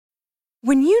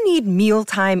When you need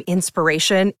mealtime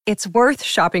inspiration, it's worth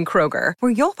shopping Kroger,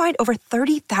 where you'll find over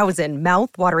 30,000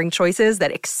 mouth-watering choices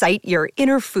that excite your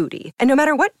inner foodie. And no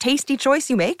matter what tasty choice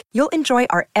you make, you'll enjoy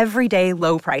our everyday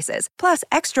low prices, plus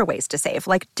extra ways to save,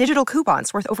 like digital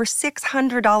coupons worth over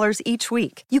 $600 each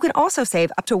week. You can also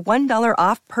save up to $1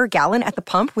 off per gallon at the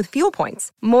pump with fuel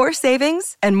points. More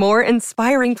savings and more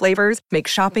inspiring flavors make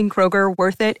shopping Kroger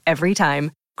worth it every time.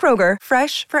 Kroger,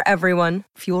 fresh for everyone.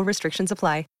 Fuel restrictions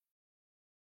apply.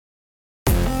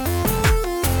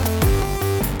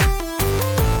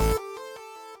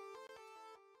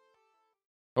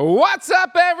 What's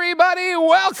up, everybody?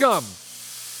 Welcome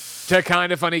to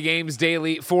Kinda Funny Games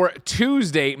Daily for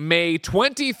Tuesday, May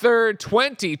 23rd,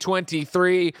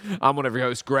 2023. I'm one of your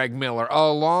hosts, Greg Miller,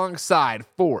 alongside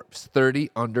Forbes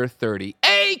 30 Under 30,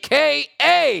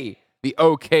 a.k.a. the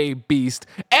OK Beast,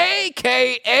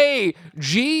 a.k.a.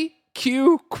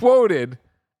 GQ Quoted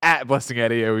at Blessing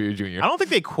Adeoye Jr. I don't think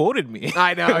they quoted me.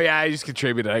 I know, yeah, I just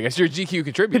contributed. I guess you're a GQ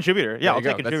contributor. Yeah, I'll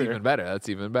take contributor. That's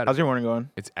even better. How's your morning going?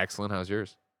 It's excellent. How's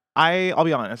yours? I'll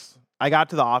be honest. I got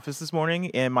to the office this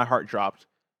morning and my heart dropped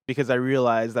because I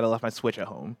realized that I left my Switch at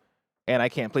home and I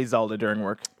can't play Zelda during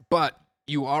work. But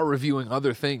you are reviewing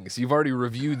other things. You've already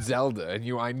reviewed Zelda, and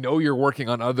I know you're working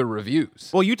on other reviews.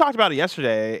 Well, you talked about it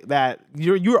yesterday that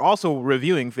you're also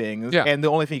reviewing things, and the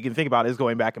only thing you can think about is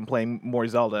going back and playing more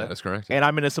Zelda. That's correct. And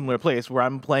I'm in a similar place where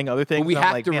I'm playing other things. But we and have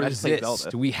I'm like, to man, I just played resist.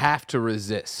 Zelda. We have to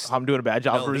resist. I'm doing a bad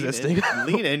job for resisting.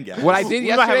 Lean in, guys. What I did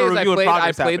We might have a yesterday is review in I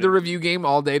progress played the happening. review game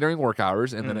all day during work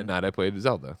hours, and then at night I played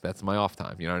Zelda. That's my off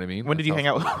time. You know what I mean? When did you hang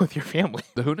out with your family?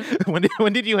 The who?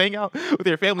 When did you hang out with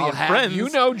your family and friends? You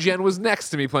know, Jen was next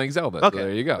to me playing Zelda. Okay. So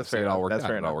there you go. That's So fair it all enough. worked That's out.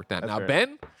 fair It all enough. worked out. That's Now, fair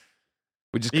Ben,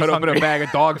 we just He's cut open a hungry. bag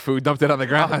of dog food, dumped it on the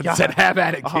ground, and God. said, have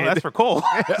at it, kid. Oh, that's for Cole.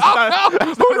 Oh, no!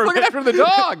 Who's looking after the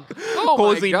dog? Oh,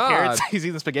 Cole's my eating God. carrots. He's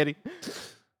eating spaghetti.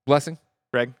 Blessing.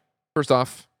 Greg. First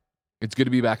off, it's good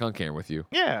to be back on camera with you.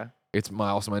 Yeah. It's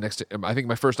my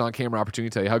first on-camera opportunity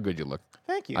to tell you how good you look.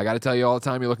 Thank you. I got to tell you all the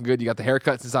time, you're looking good. You got the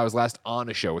haircut since I was last on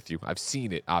a show with you. I've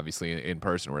seen it, obviously, in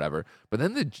person or whatever. But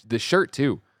then the shirt,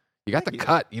 too. You got the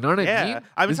cut. You know what I mean?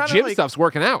 I was this kinda gym stuff's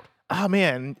working out. Oh,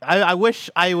 man. I wish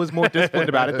I was more disciplined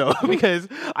about it, though, because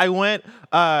I went,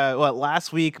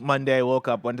 last week, Monday, woke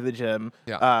up, went to the gym.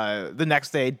 Yeah. The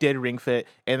next day, did Ring Fit.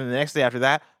 And then the next day after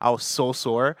that, I was so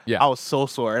sore. Yeah. I was so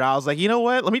sore. And I was like, you know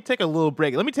what? Let me take a little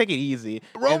break. Let me take it easy.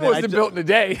 Rome And then wasn't built in a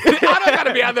day. I don't got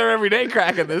to be out there every day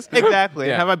cracking this. Exactly.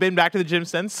 Yeah. Have I been back to the gym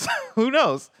since? Who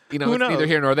knows? You know, Who it's knows? neither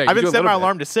here nor there. I've You been do a setting my little bit.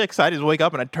 alarm to 6. So I just wake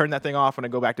up and I turn that thing off when I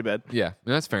go back to bed. Yeah,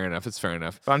 that's fair enough. It's fair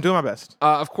enough. But I'm doing my best.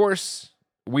 Of course,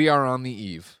 we are on the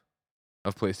eve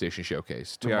of PlayStation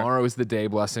Showcase. Tomorrow is the day,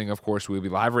 Blessing. Of course, we'll be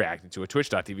live reacting to it.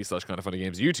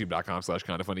 Twitch.tv/KindaFunnyGames,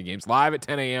 YouTube.com/KindaFunnyGames, live at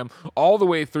 10 a.m. all the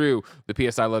way through the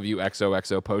PS I Love You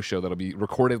XOXO post show that'll be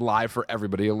recorded live for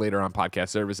everybody later on podcast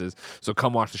services. So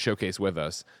come watch the showcase with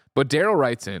us. But Daryl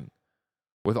writes in,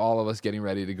 with all of us getting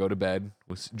ready to go to bed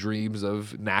with dreams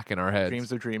of knack in our heads.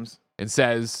 Dreams of dreams. And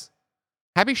says,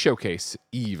 happy Showcase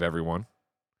Eve, everyone.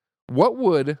 What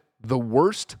would the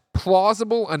worst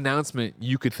plausible announcement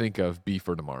you could think of be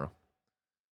for tomorrow?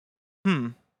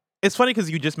 It's funny because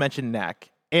you just mentioned Knack,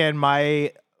 and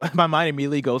my mind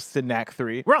immediately goes to Knack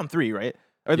 3. We're on 3, right?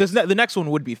 Or Yes. the next one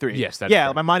would be 3. Yes, that's yeah.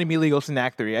 correct. My mind immediately goes to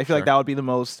Knack 3. I feel like Sure. that would be the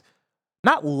most,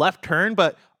 not left turn,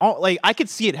 but I could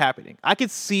see it happening. I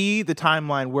could see the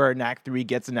timeline where Knack 3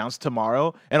 gets announced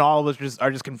tomorrow, and all of us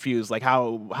are just confused. Like,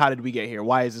 how did we get here?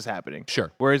 Why is this happening?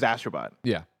 Sure. Where is Astrobot?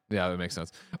 Yeah, that makes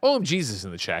sense. Jesus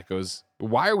in the chat goes,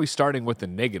 why are we starting with the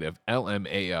negative?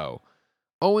 LMAO.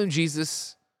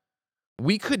 Jesus,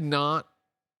 we could not.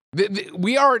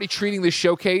 We are already treating this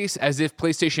showcase as if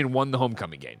PlayStation won the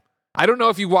homecoming game. I don't know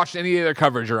if you watched any of their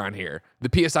coverage around here. The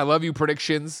PS I Love You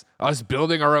predictions, us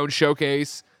building our own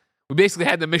showcase. We basically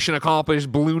had the mission accomplished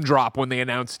balloon drop when they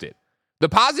announced it. The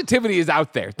positivity is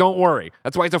out there. Don't worry.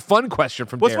 That's why it's a fun question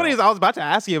from What's Daryl. funny is I was about to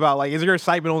ask you about, is your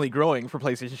excitement only growing for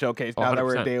PlayStation Showcase now that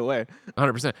we're a 100%. day away?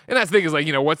 100%. And that's the thing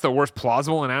is, what's the worst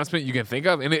plausible announcement you can think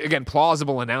of? And again,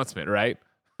 plausible announcement, right?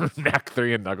 Knack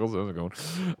 3 and Knuckles. Those are going.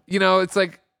 It's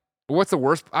like, what's the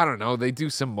worst? I don't know. They do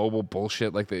some mobile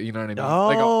bullshit like you know what I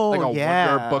mean? Like a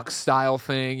yeah. Wonder Book style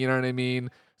thing. You know what I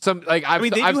mean? They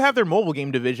do have their mobile game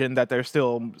division that they're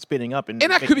still spinning up, and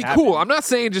that could be cool. I'm not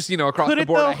saying just across Could the it,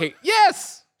 board. though? I hate.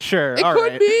 Yes, Sure, it all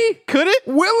could right. be. Could it?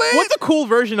 Will it? What's a cool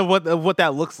version of what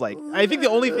that looks like? I think the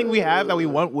only thing we have that we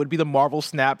want would be the Marvel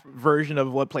Snap version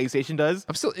of what PlayStation does.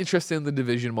 I'm still interested in the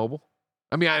Division mobile.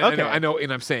 I mean, I know,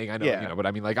 and I'm saying I know, Yeah. but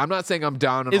I mean, I'm not saying I'm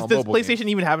down on all Does mobile PlayStation games.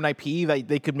 even have an IP that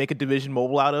they could make a Division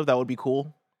mobile out of? That would be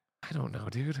cool. I don't know,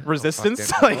 dude.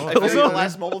 Resistance? I don't Like, fucking I feel know. like the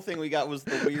last mobile thing we got was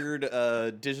the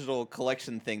weird digital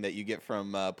collection thing that you get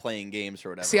from playing games or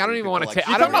whatever. See, I don't You even can want to collect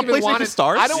take. I talking don't about even want PlayStation to.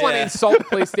 Stars? I don't want to Yeah. insult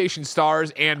PlayStation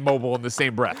Stars and mobile in the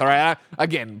same breath. All right.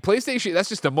 Again, PlayStation. That's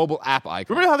just a mobile app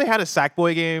icon. remember how they had a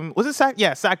Sackboy game? Was it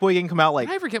Sackboy game come out like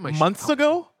Did I forget my months shit?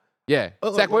 ago? Yeah.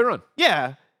 Sackboy Run.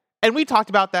 Yeah. And we talked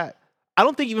about that. I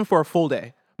don't think even for a full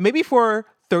day. Maybe for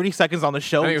 30 seconds on the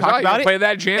show, And we he was talked like, about "You it. play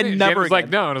that, Janet." and And never Janet was like,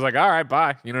 again. "No," and I was like, "All right,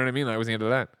 bye." You know what I mean? That was the end of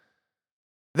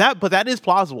that. But that is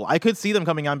plausible. I could see them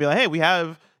coming out and be like, hey, we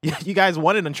have, you guys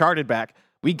wanted Uncharted back.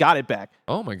 We got it back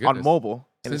Oh my goodness. on mobile.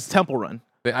 And it's Since- Temple Run.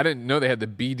 I didn't know they had the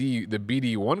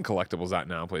BD1 collectibles out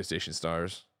now on PlayStation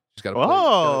Stars. You just gotta play.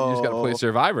 You just gotta play Oh.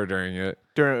 Survivor during it.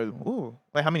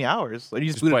 Like how many hours? Like you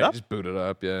just Just boot play, it up? just boot it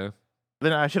up. Yeah.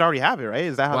 Then I should already have it, right?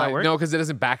 Is that how Why- that works? No, because it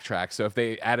doesn't backtrack. So if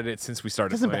they added it since we started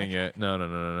Doesn't playing it,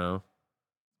 no.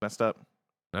 Messed up.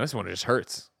 Now this one just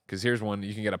hurts because here's one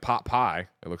you can get a pot pie.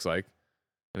 It looks like,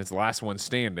 and it's the last one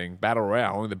standing. Battle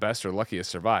Royale. Only the best or luckiest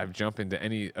survive. Jump into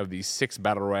any of these 6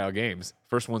 Battle Royale games.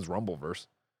 First one's Rumbleverse.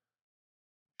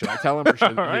 Should I tell him? Or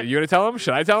should, Alright. You gonna tell him?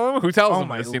 Should I tell him? Who tells Oh him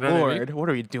my this? You know what I mean? lord. What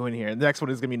are we doing here? The next one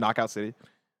is going to be Knockout City.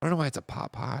 I don't know why it's a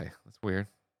pot pie. That's weird.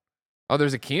 Oh,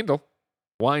 there's a candle.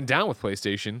 Wind down with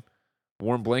PlayStation.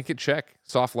 Warm blanket, check.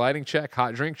 Soft lighting, check.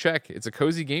 Hot drink, check. It's a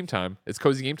cozy game time. It's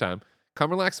cozy game time.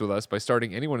 Come relax with us by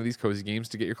starting any one of these cozy games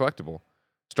to get your collectible.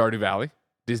 Stardew Valley,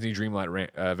 Disney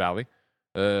Dreamlight Valley,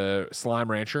 Slime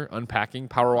Rancher, Unpacking,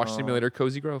 Power Wash Oh. Simulator,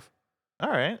 Cozy Grove. All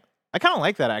right. I kind of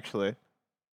like that, actually.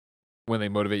 When they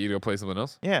motivate you to go play something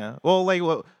else. Yeah. Well, like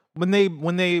when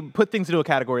they put things into a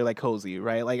category like cozy,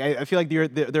 right? Like I feel like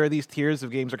there are these tiers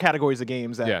of games or categories of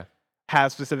games that Yeah.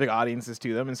 have specific audiences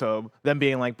to them, and so them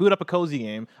being like boot up a cozy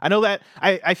game. I know that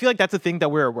I feel like that's a thing that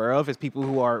we're aware of as people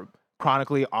who are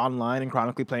chronically online and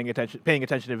chronically paying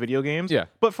attention to video games. Yeah.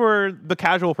 But for the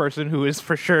casual person who is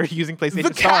for sure using PlayStation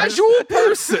The Stars, casual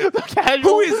person the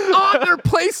casual who is on their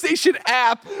PlayStation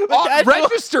app, casual-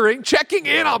 registering, checking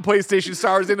in on PlayStation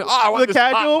Stars, and I want the this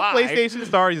pot casual pie. PlayStation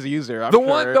Stars user. I'm The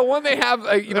sure. one they have,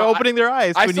 They're opening their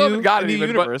eyes I to a still new, haven't got a it new even,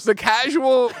 universe. but the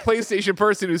casual PlayStation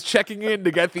person who's checking in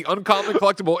to get the uncommon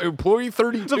collectible Employee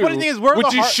 32, The funny thing is, we're which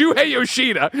the is har- Shuhei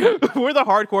Yoshida. We're the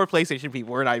hardcore PlayStation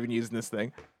people. We're not even using this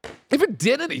thing. If it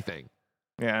did anything,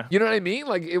 Yeah. you know what I mean?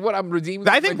 Like what I'm redeeming,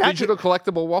 I think like that digital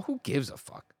collectible. Well, who gives a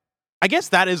fuck? I guess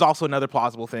that is also another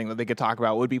plausible thing that they could talk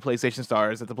about would be PlayStation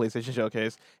Stars at the PlayStation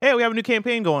Showcase. Hey, we have a new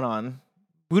campaign going on.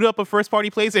 Boot up a first-party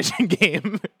PlayStation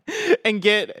game and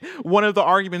get one of the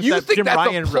arguments You that think Jim that's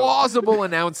Ryan a wrote. plausible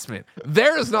announcement?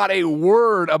 There is not a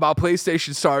word about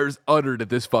PlayStation Stars uttered at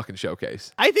this fucking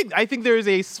showcase. I think there is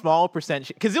a small percent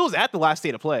because it was at the last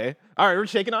State of Play. All right, we're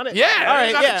shaking on it. Yeah, all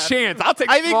right, not yeah. a chance. I'll take.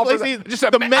 I think small PlayStation- just a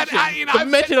the mention- the I've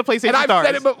mention said- of PlayStation and I've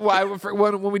said Stars. it, but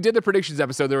when we did the predictions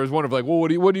episode, there was one of like, well,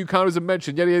 what do you count as a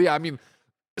mention? Yeah. I mean,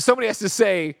 somebody has to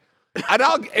say. And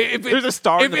There's a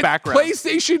star in the background.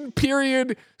 PlayStation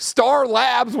period Star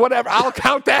Labs whatever. I'll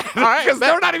count that All right, because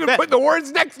they're not even bet. putting the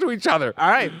words next to each other. All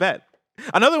right, bet.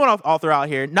 Another one I'll throw out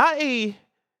here. Not a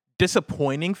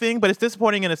disappointing thing, but it's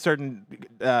disappointing in a certain,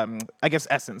 I guess,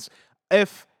 essence.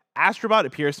 If Astrobot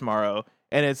appears tomorrow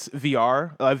and it's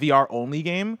VR, a VR only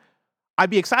game, I'd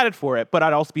be excited for it, but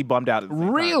I'd also be bummed out at the same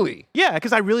time. Really? Yeah,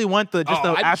 because I really want the I'd be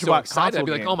so Astrobot excited. console I'd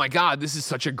be like, game. oh my god, this is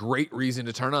such a great reason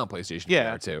to turn on PlayStation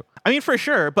Yeah. VR too. I mean, for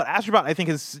sure, but Astrobot, I think,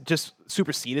 has just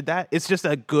superseded that. It's just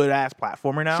a good-ass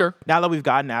platformer now. Sure. Now that we've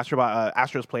gotten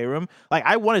Astro's Playroom, like,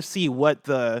 I want to see what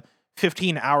the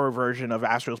 15-hour version of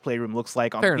Astro's Playroom looks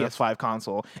like on Fair the enough. PS5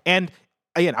 console. And,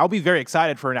 again, I'll be very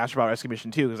excited for an Astrobot Rescue Mission,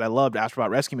 too, because I loved Astrobot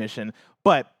Rescue Mission,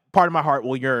 but part of my heart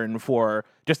will yearn for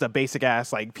just a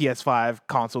basic-ass, like, PS5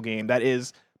 console game that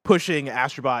is pushing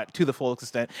Astrobot to the full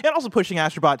extent, and also pushing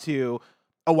Astrobot to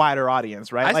a wider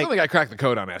audience, right? I Like, still think I cracked the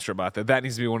code on Astrobot that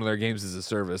needs to be one of their games as a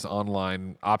service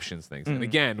online options things. And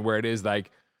again, where it is like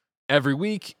every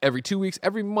week, every 2 weeks,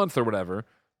 every month or whatever,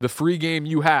 the free game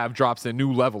you have drops a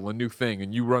new level, a new thing,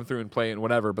 and you run through and play it and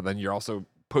whatever, but then you're also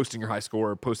posting your high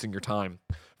score, posting your time.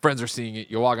 Friends are seeing it.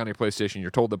 You log on your PlayStation, you're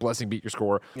told that Blessing beat your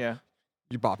score. yeah.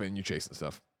 You bop it and you chasing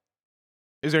stuff.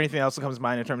 Is there anything else that comes to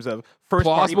mind in terms of first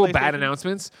Plausible party bad PlayStation?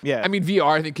 announcements. Yeah. I mean,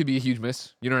 VR I think could be a huge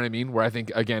miss. You know what I mean? Where I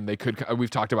think again they could. We've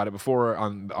talked about it before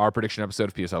on our prediction episode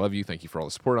of PS I Love You. Thank you for all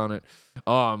the support on it.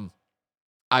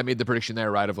 I made the prediction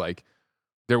there, right? Of like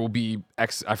there will be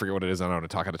X. I forget what it is. I don't want to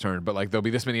talk out of turn, but like there'll be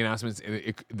this many announcements.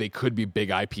 And they could be big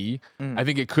IP. I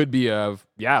think it could be of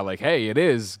like hey, it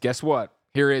is. Guess what?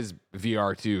 Here is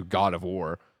VR 2 God of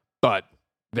War, but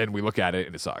then we look at it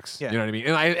and it sucks. Yeah. You know what I mean?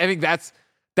 And I think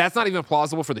that's not even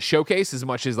plausible for the showcase as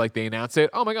much as like they announce it.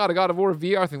 Oh my God, a God of War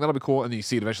VR thing. That'll be cool. And then you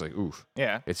see it eventually. Like, oof.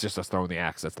 Yeah. It's just us throwing the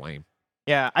axe. That's lame.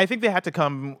 Yeah. I think they had to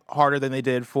come harder than they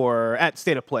did at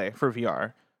State of Play for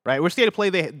VR. Right, where State of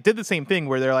Play, they did the same thing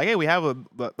where they're like, hey, we have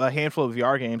a handful of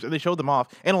VR games, and they showed them off.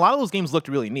 And a lot of those games looked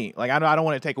really neat. Like, I don't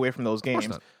want to take away from those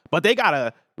games, but they got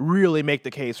to really make the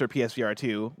case for PSVR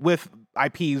 2 with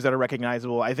IPs that are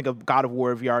recognizable. I think a God of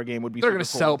War VR game would be They're going to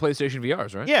super cool. sell PlayStation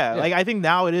VRs, right? Yeah, like, I think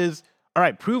now it is, all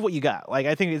right, prove what you got. Like,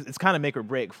 I think it's kind of make or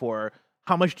break for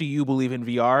how much do you believe in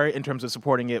VR in terms of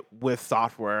supporting it with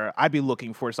software. I'd be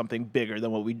looking for something bigger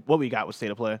than what we got with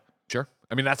State of Play. Sure.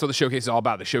 I mean, that's what the showcase is all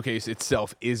about. The showcase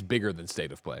itself is bigger than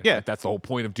State of Play. Yeah. Like, that's the whole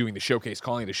point of doing the showcase,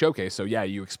 calling it a showcase. So, yeah,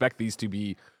 you expect these to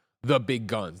be the big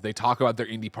guns. They talk about their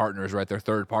indie partners, right? Their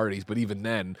third parties. But even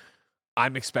then,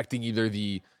 I'm expecting either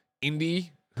the indie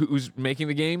who's making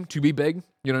the game to be big,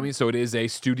 you know what I mean? So it is a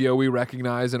studio we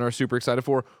recognize and are super excited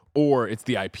for, or it's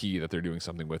the IP that they're doing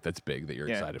something with that's big that you're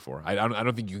excited for. I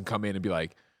don't think you can come in and be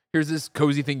like, here's this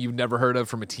cozy thing you've never heard of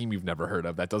from a team you've never heard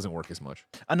of. That doesn't work as much.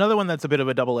 Another one that's a bit of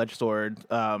a double-edged sword.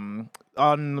 On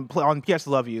PS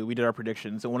Love You, we did our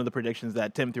predictions, and one of the predictions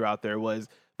that Tim threw out there was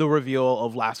the reveal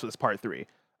of Last of Us Part 3.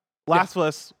 Last of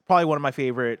Us, probably one of my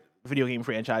favorite video game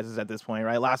franchises at this point,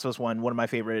 right? Last of Us 1, one of my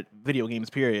favorite video games,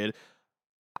 period.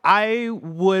 I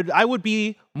would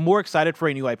be more excited for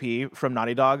a new IP from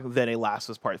Naughty Dog than a Last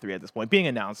of Us Part 3 at this point being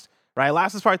announced, right?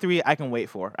 Last of Us Part 3, I can wait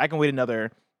for. I can wait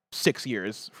another 6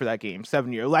 years for that game,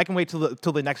 7 years. I can wait till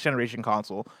the next generation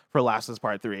console for Last of Us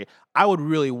Part 3. I would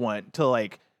really want to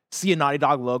like see a Naughty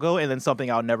Dog logo and then something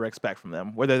I'll never expect from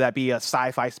them, whether that be a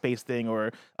sci-fi space thing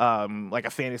or like a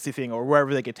fantasy thing or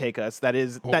wherever they could take us. That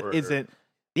isn't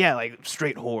like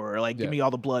straight horror. Like give me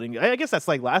all the blood and I guess that's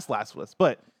like Last of Us,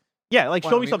 but yeah, like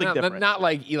show me something different. Not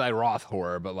like Eli Roth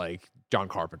horror, but like John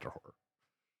Carpenter horror.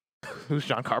 Who's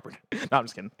John Carpenter? No, I'm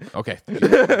just kidding. Okay.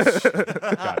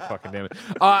 God fucking damn it.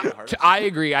 I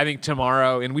agree. I think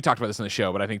tomorrow, and we talked about this on the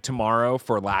show, but I think tomorrow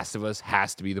for Last of Us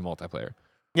has to be the multiplayer.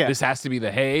 Yeah. This has to be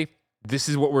hey, this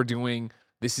is what we're doing.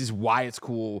 This is why it's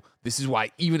cool. This is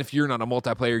why even if you're not a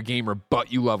multiplayer gamer,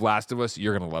 but you love Last of Us,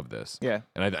 you're going to love this. Yeah.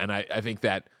 And I think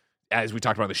that, as we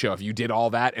talked about on the show, if you did all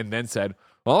that and then said,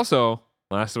 also,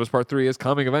 Last of Us Part 3 is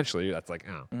coming eventually, that's like,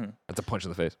 that's a punch in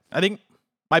the face. I think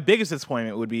my biggest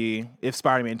disappointment would be if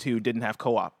Spider-Man 2 didn't have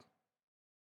co-op.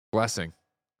 Blessing.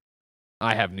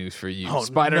 I have news for you. Oh,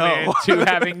 Spider-Man no. 2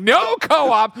 having no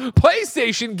co-op,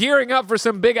 PlayStation gearing up for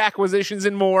some big acquisitions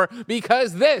and more,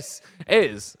 because this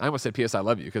is, I almost said PS I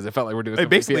Love You, because it felt like we're doing something. It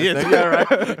basically is. Yeah,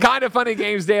 right? Kind of Funny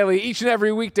Games Daily, each and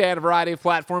every weekday on a variety of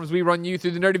platforms. We run you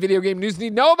through the nerdy video game news you need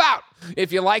to know about.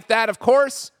 If you like that, of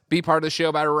course, be part of the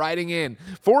show by writing in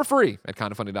for free at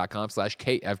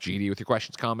kindafunny.com/KFGD with your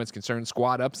questions, comments, concerns,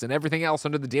 squad ups, and everything else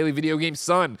under the daily video game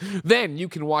sun. Then you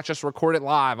can watch us record it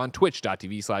live on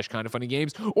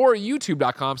twitch.tv/kindafunnygames or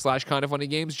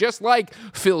youtube.com/kindafunnygames, just like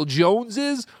Phil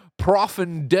Jones's, Prof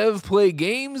and Dev Play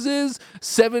Games'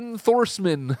 Seventh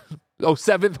Horseman. Oh,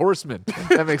 Seventh Horseman.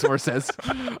 That makes more sense.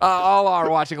 All are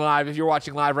watching live. If you're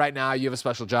watching live right now, you have a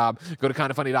special job. Go to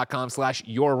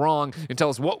kindafunny.com/you're wrong and tell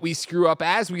us what we screw up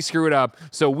as we screw it up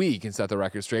so we can set the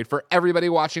record straight for everybody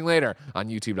watching later on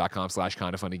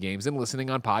youtube.com/kindafunnygames and listening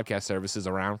on podcast services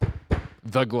around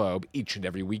the globe each and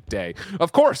every weekday.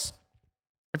 Of course,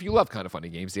 if you love Kinda Funny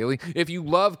Games Daily, if you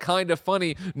love Kinda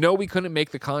Funny, no, we couldn't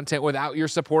make the content without your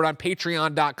support on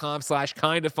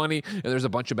patreon.com/kindafunny, and there's a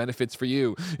bunch of benefits for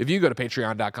you. If you go to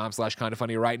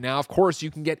patreon.com/kindafunny right now, of course, you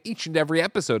can get each and every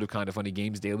episode of Kinda Funny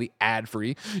Games Daily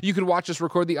ad-free. You can watch us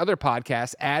record the other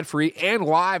podcasts ad-free and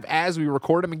live as we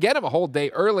record them and get them a whole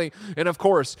day early. And of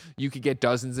course, you could get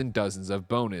dozens and dozens of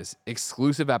bonus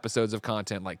exclusive episodes of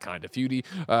content like Kinda Feudy,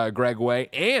 Greg Way,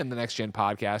 and the Next Gen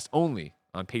podcast only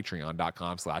on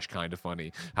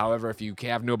patreon.com/kindafunny. However, if you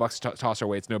have no bucks to toss our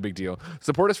way, it's no big deal.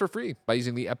 Support us for free by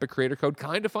using the Epic creator code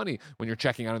kindafunny when you're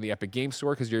checking out on the Epic Game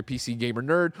Store because you're a PC gamer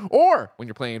nerd, or when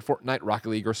you're playing Fortnite, Rocket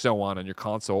League, or so on your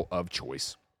console of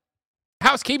choice.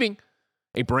 Housekeeping.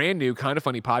 A brand new Kinda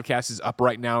Funny podcast is up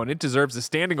right now, and it deserves a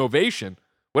standing ovation.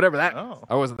 Whatever that is.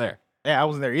 I wasn't there. Yeah, I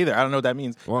wasn't there either. I don't know what that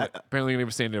means. Well, apparently you need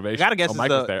a standing ovation. I gotta guess Mike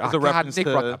was there. it's a God, reference Nick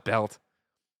to brought the belt.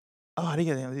 Oh, how did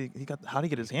he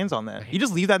get his hands on that? You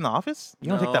just leave that in the office? You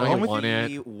don't take that home with you?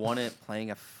 He won it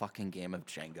playing a fucking game of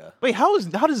Jenga. Wait, how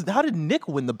did Nick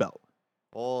win the belt?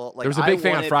 Well, like, there was a big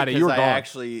thing on Friday. You were gone. I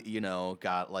actually,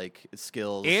 got like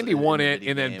skills. Andy won it,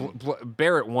 and then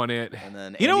Barrett won it, and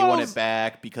then Andy won it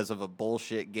back because of a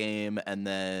bullshit game, and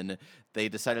then they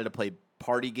decided to play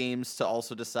party games to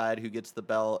also decide who gets the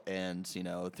belt, and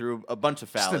through a bunch of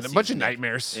fallacies, a bunch of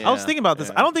nightmares. I was thinking about this.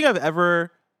 I don't think I've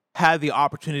ever had the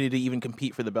opportunity to even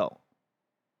compete for the belt.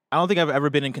 I don't think I've ever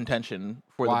been in contention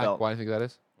for the belt. Why do you think that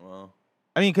is? Well,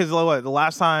 I mean, because the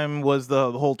last time was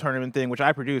the whole tournament thing, which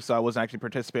I produced, so I wasn't actually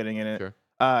participating in it. Sure.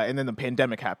 And then the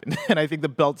pandemic happened, and I think the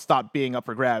belt stopped being up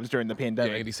for grabs during the Yeah,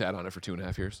 pandemic. Andy sat on it for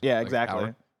 2.5 years. Yeah, like an exactly.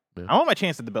 hour. Yeah. I want my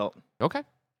chance at the belt. Okay. I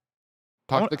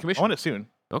Talk want, to the commission. I want it soon.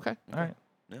 Okay. All right.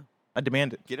 Yeah. I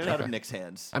demand it. get it out of Nick's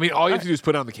hands. I mean, all you have to do is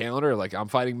put it on the calendar, like, I'm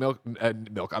fighting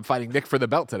I'm fighting Nick for the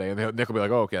belt today. And Nick will be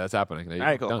like, oh, okay, that's happening. All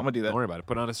right, cool. I'm gonna do that. Don't worry about it.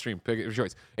 Put it on a stream. Pick it your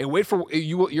choice. And wait for,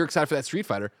 you're excited for that Street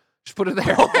Fighter. Just put it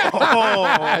there.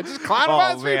 Just clown him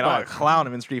on Street man, I'll Fighter. clown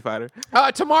him in Street Fighter.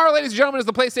 Tomorrow, ladies and gentlemen, is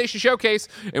the PlayStation Showcase,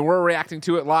 and we're reacting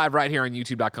to it live right here on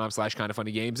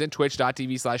youtube.com/kindoffunnygames and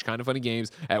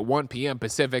twitch.tv/kindoffunnygames at 1 p.m.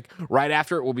 Pacific. Right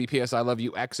after it will be PS I Love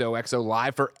You XOXO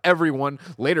live for everyone.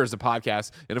 Later is the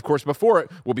podcast. And, of course, before it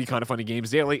will be Kind of Funny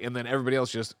Games Daily, and then everybody else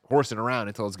just horsing around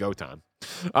until it's go time.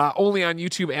 Only on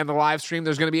YouTube and the live stream,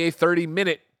 there's going to be a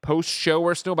 30-minute post-show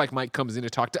where Snowbike Mike comes in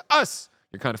to talk to us,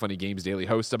 your Kind of Funny Games Daily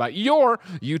host, about your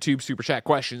YouTube Super Chat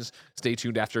questions. Stay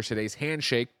tuned after today's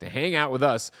handshake to hang out with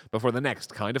us before the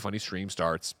next Kind of Funny stream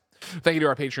starts. Thank you to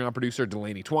our Patreon producer,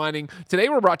 Delaney Twining. Today,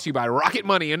 we're brought to you by Rocket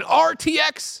Money and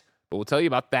RTX, but we'll tell you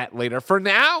about that later. For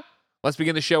now, let's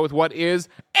begin the show with what is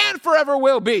and forever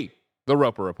will be the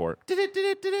Roper Report.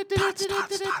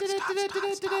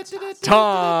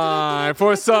 Time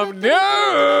for some news.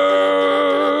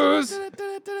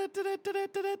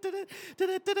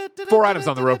 4 items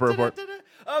on the Roper Report.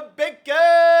 A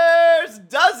baker's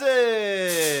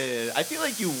dozen. I feel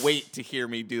like you wait to hear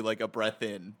me do like a breath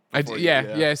in.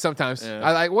 Yeah, sometimes.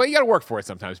 Yeah. Well, you got to work for it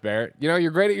sometimes, Barrett. You know,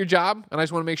 you're great at your job, and I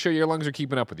just want to make sure your lungs are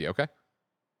keeping up with you, okay?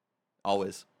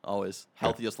 Always.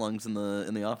 Healthiest lungs in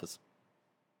the office.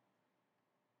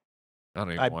 I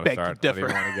don't I even want to beg to start. I don't differ.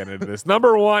 even want to get into this.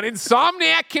 Number 1,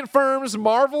 Insomniac confirms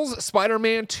Marvel's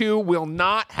Spider-Man 2 will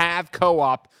not have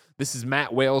co-op. This is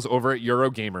Matt Wales over at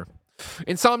Eurogamer.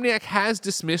 Insomniac has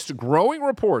dismissed growing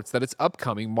reports that its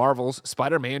upcoming Marvel's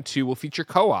Spider-Man 2 will feature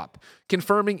co-op,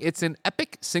 confirming it's an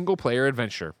epic single-player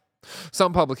adventure.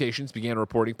 Some publications began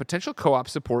reporting potential co-op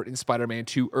support in Spider-Man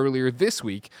 2 earlier this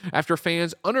week after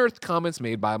fans unearthed comments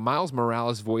made by Miles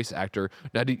Morales voice actor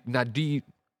Najee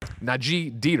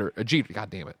Jeter. God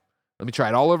damn it. Let me try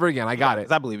it all over again. I got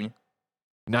it. I believe in you.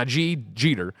 Najee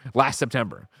Jeter last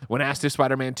September. When asked if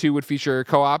Spider-Man 2 would feature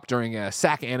co-op during a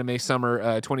SAC Anime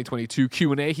Summer 2022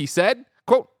 Q&A, he said,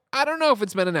 quote, I don't know if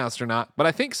it's been announced or not, but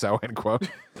I think so, end quote.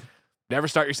 Never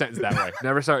start your sentence that way.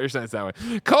 Never start your sentence that way.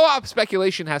 Co-op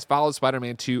speculation has followed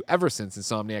Spider-Man 2 ever since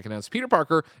Insomniac announced Peter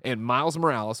Parker and Miles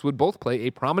Morales would both play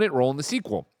a prominent role in the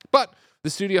sequel. But the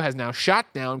studio has now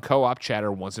shot down co-op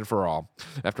chatter once and for all.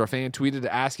 After a fan tweeted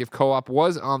to ask if co-op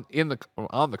was on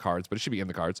the cards, but it should be in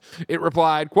the cards, it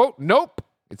replied, quote, nope,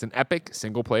 it's an epic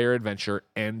single-player adventure,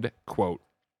 end quote.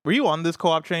 Were you on this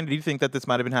co-op train? Did you think that this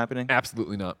might have been happening?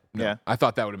 Absolutely not. No. Yeah. I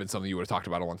thought that would have been something you would have talked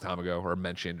about a long time ago or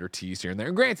mentioned or teased here and there.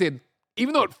 And granted,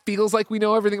 even though it feels like we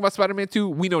know everything about Spider-Man 2,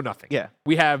 we know nothing. Yeah.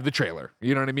 We have the trailer,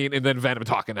 you know what I mean? And then Venom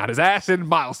talking out his ass and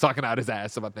Miles talking out his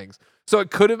ass about things. So it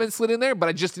could have been slid in there, but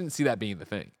I just didn't see that being the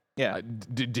thing. Yeah.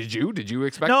 Did you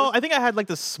expect No, this? I think I had like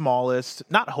the smallest,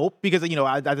 not hope, because, you know,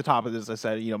 at the top of this, I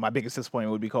said, you know, my biggest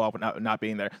disappointment would be co-op not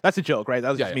being there. That's a joke, right? That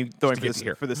was just me throwing just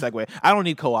for the segue. I don't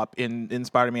need co-op in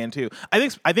Spider-Man 2. I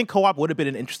think co-op would have been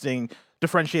an interesting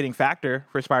differentiating factor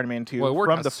for Spider-Man 2 Well, it worked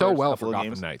from out the so first well couple for of Gotham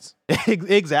games. Knights.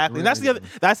 Exactly. And that's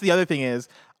the other thing is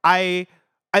I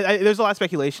there's a lot of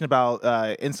speculation about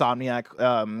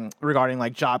Insomniac regarding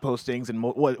like job postings and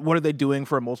what are they doing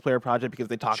for a multiplayer project, because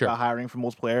they talk about hiring for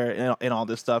multiplayer and all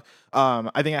this stuff.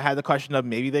 I think I had the question of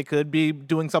maybe they could be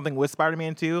doing something with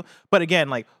Spider-Man 2, but again,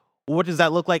 like, what does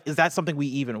that look like? Is that something we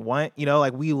even want? You know,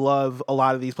 like, we love a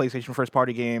lot of these PlayStation first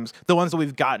party games, the ones that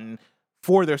we've gotten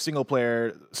for their single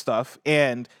player stuff,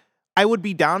 and I would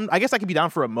be down. I guess I could be down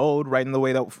for a mode, right? In the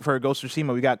way that for Ghost of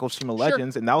Tsushima, we got Ghost of Tsushima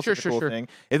Legends, and that was a cool thing.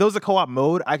 If there was a co-op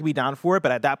mode, I could be down for it.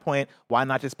 But at that point, why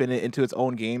not just spin it into its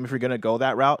own game if you're gonna go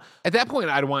that route? At that point,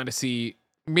 I'd want to see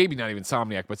maybe not even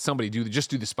Insomniac, but somebody do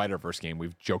the Spider-Verse game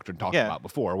we've joked and talked about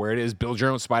before, where it is build your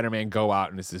own Spider-Man, go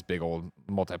out, and it's this big old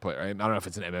multiplayer. Right? I don't know if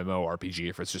it's an MMO RPG,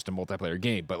 if it's just a multiplayer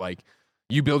game, but like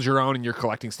you build your own and you're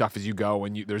collecting stuff as you go,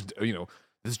 and there's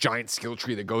this giant skill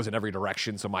tree that goes in every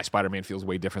direction. So my Spider-Man feels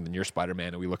way different than your Spider-Man,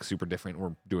 and we look super different. And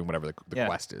we're doing whatever the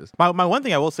quest is. My one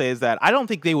thing I will say is that I don't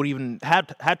think they would even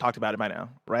had talked about it by now,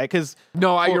 right? Because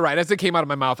you're right. As it came out of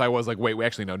my mouth, I was like, wait, we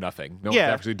actually know nothing. No one's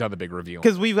actually done the big reveal.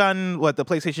 Because we've gotten the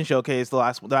PlayStation Showcase, the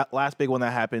last big one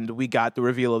that happened. We got the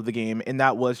reveal of the game, and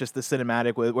that was just the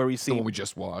cinematic where we see the one we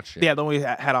just watched. Yeah, the one we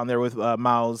had on there with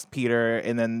Miles, Peter,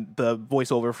 and then the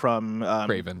voiceover from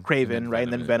Craven, right?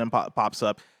 And then Venom pops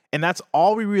up. And that's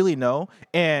all we really know.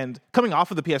 And coming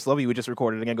off of the PSLV we just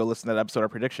recorded, again, go listen to that episode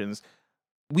of predictions,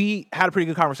 we had a pretty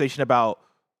good conversation about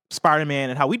Spider-Man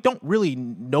and how we don't really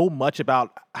know much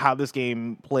about how this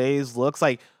game plays, looks.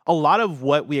 Like, a lot of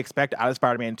what we expect out of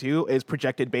Spider-Man 2 is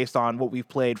projected based on what we've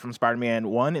played from Spider-Man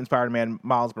 1 and Spider-Man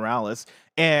Miles Morales.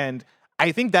 And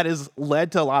I think that has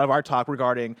led to a lot of our talk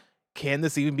regarding, can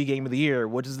this even be Game of the Year?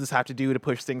 What does this have to do to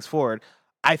push things forward?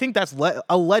 I think that's led to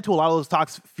a lot of those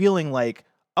talks feeling like,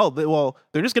 oh, well,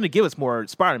 they're just going to give us more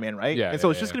Spider-Man, right? Yeah, and so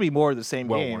it's just going to be more of the same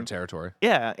game. Well-worn territory.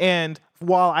 Yeah, and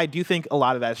while I do think a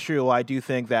lot of that's true, I do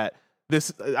think that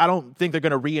I don't think they're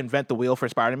going to reinvent the wheel for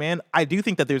Spider-Man. I do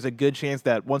think that there's a good chance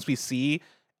that once we see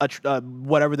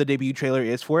whatever the debut trailer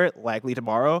is for it, likely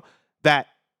tomorrow, that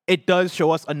it does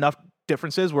show us enough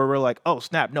differences where we're like, oh,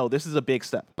 snap, no, this is a big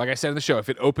step. Like I said in the show, if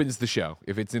it opens the show,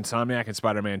 if it's Insomniac and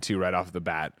Spider-Man 2 right off the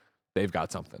bat, they've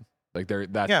got something. Like,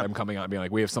 them coming out and being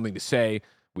like, we have something to say.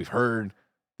 We've heard.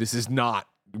 This is not.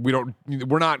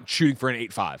 We're not shooting for an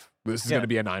 8.5. This is going to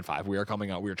be a 9.5. We are coming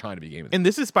out. We are trying to be Game of the Year. And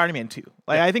this is Spider-Man 2.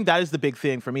 Like, I think that is the big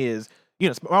thing for me is,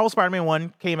 Marvel Spider-Man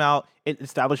 1 came out. It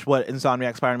established what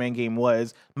Insomniac Spider-Man game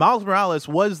was. Miles Morales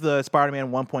was the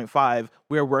Spider-Man 1.5.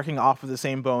 We are working off of the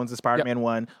same bones as Spider-Man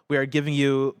 1. We are giving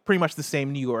you pretty much the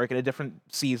same New York in a different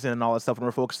season and all that stuff, and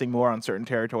we're focusing more on certain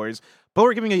territories. But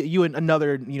we're giving you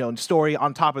another, story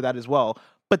on top of that as well.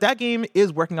 But that game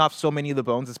is working off so many of the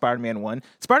bones of Spider-Man 1.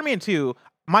 Spider-Man 2,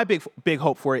 my big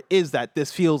hope for it is that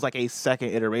this feels like a second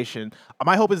iteration.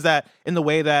 My hope is that in the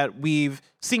way that we've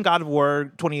seen God of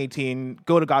War 2018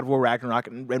 go to God of War Ragnarok,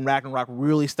 and Ragnarok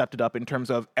really stepped it up in terms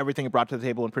of everything it brought to the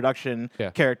table in production,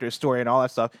 characters, story, and all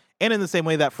that stuff. And in the same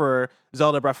way that for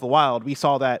Zelda Breath of the Wild, we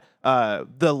saw that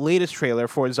the latest trailer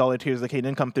for Zelda Tears of the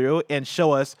Kingdom come through and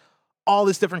show us all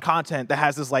this different content that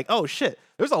has this like, oh shit,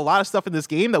 there's a lot of stuff in this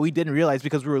game that we didn't realize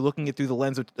because we were looking it through the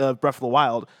lens of Breath of the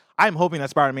Wild. I'm hoping that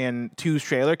Spider-Man 2's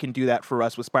trailer can do that for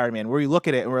us with Spider-Man, where we look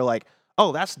at it and we're like,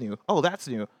 oh, that's new. Oh, that's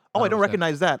new. Oh, I don't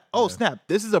recognize that. Oh, snap.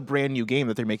 This is a brand new game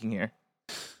that they're making here.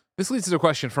 This leads to a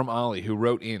question from Ollie, who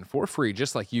wrote in for free,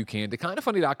 just like you can, to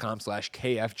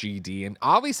kindafunny.com/KFGD. And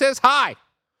Ollie says, hi.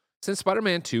 Since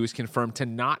Spider-Man 2 is confirmed to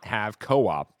not have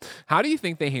co-op, how do you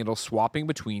think they handle swapping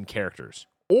between characters?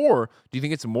 Or do you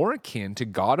think it's more akin to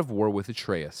God of War with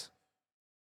Atreus?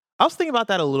 I was thinking about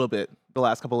that a little bit the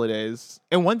last couple of days.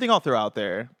 And one thing I'll throw out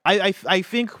there, I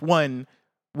think one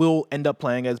will end up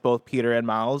playing as both Peter and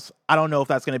Miles. I don't know if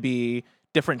that's going to be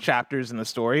different chapters in the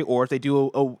story or if they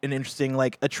do an interesting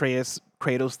like Atreus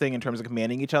Kratos thing in terms of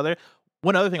commanding each other.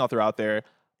 One other thing I'll throw out there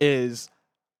is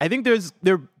I think there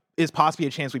is possibly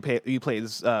a chance you play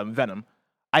as Venom.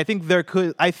 I think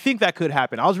that could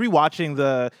happen. I was rewatching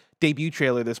the debut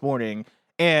trailer this morning,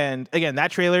 and again, that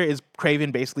trailer is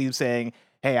Kraven basically saying,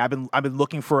 hey, I've been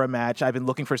looking for a match. I've been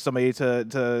looking for somebody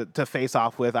to face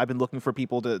off with. I've been looking for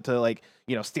people to like,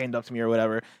 stand up to me or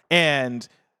whatever. And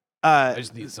I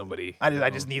just need somebody. I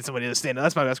just need somebody to stand up.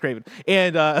 That's my best Kraven.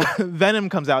 And Venom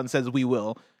comes out and says, we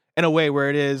will, in a way where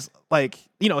it is like,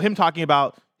 him talking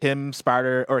about him,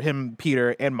 Spider, or him,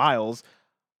 Peter, and Miles.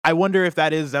 I wonder if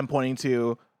that is them pointing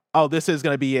to, oh, this is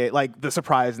going to be the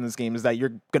surprise in this game is that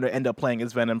you're going to end up playing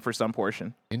as Venom for some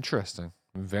portion. Interesting.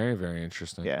 Very, very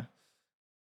interesting. Yeah.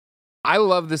 I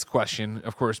love this question.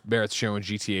 Of course, Barrett's showing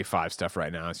GTA 5 stuff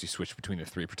right now as you switch between the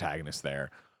three protagonists there.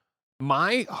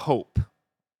 My hope,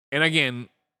 and again,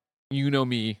 you know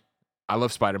me, I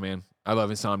love Spider-Man. I love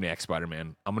Insomniac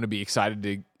Spider-Man. I'm going to be excited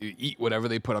to eat whatever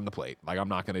they put on the plate. Like, I'm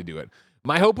not going to do it.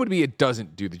 My hope would be it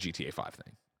doesn't do the GTA 5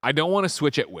 thing. I don't want to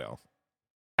switch at will.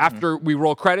 After we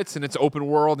roll credits and it's open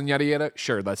world and yada yada,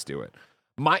 sure, let's do it.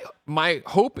 My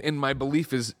hope and my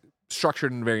belief is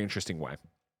structured in a very interesting way.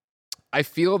 I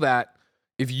feel that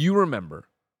if you remember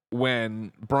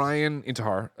when Brian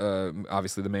Intihar,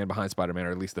 obviously the man behind Spider-Man,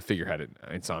 or at least the figurehead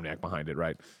at Insomniac behind it,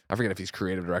 right? I forget if he's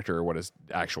creative director or what his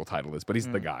actual title is, but he's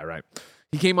the guy, right?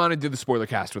 He came on and did the spoiler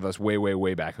cast with us way, way,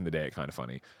 way back in the day at Kinda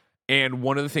Funny. And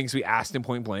one of the things we asked him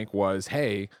point blank was,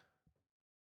 hey,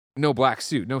 no black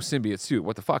suit, no symbiote suit.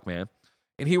 What the fuck, man?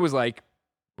 And he was like,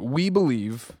 we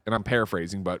believe, and I'm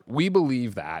paraphrasing, but we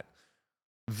believe that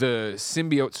the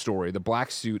symbiote story, the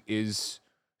black suit, is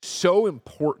so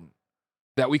important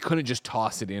that we couldn't just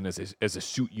toss it in as a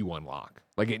suit you unlock.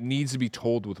 Like, it needs to be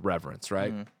told with reverence,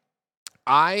 right?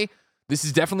 This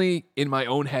is definitely in my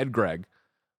own head, Greg.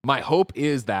 My hope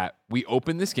is that we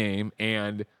open this game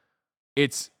and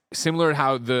it's similar to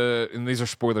how and these are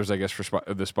spoilers, I guess, for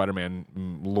the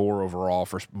Spider-Man lore overall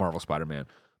for Marvel Spider-Man.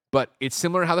 But it's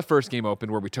similar to how the first game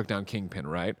opened where we took down Kingpin,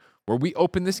 right? Where we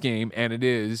open this game and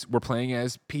we're playing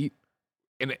as Pete.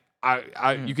 And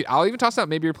I'll even toss out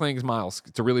maybe you're playing as Miles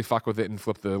to really fuck with it and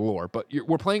flip the lore. But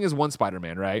we're playing as one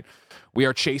Spider-Man, right? We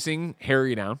are chasing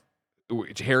Harry down.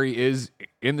 Harry is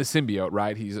in the symbiote,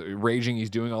 right? He's raging. He's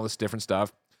doing all this different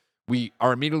stuff. We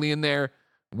are immediately in there.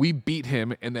 We beat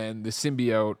him, and then the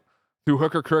symbiote, through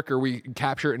hook or crook, or we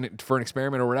capture it for an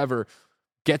experiment or whatever,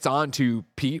 gets onto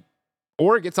Pete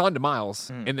or it gets onto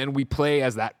Miles, and then we play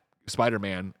as that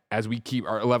Spider-Man as we keep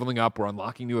our leveling up. We're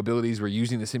unlocking new abilities. We're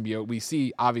using the symbiote. We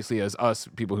see, obviously, as us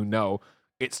people who know,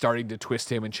 it's starting to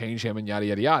twist him and change him and yada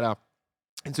yada yada.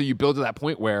 And so you build to that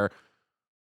point where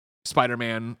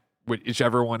Spider-Man,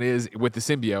 whichever one is with the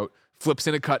symbiote, flips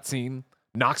in a cutscene,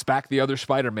 knocks back the other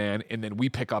Spider-Man, and then we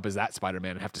pick up as that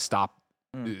Spider-Man and have to stop.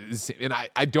 And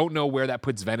I don't know where that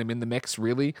puts Venom in the mix,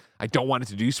 really. I don't want it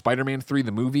to do Spider-Man 3,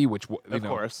 the movie, which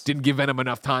didn't give Venom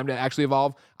enough time to actually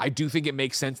evolve. I do think it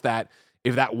makes sense that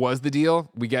if that was the deal,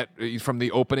 we get from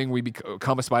the opening, we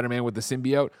become a Spider-Man with the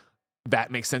symbiote.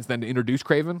 That makes sense then to introduce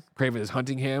Kraven. Kraven is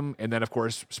hunting him, and then, of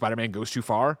course, Spider-Man goes too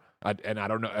far. And I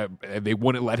don't know, they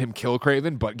wouldn't let him kill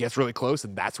Kraven, but gets really close,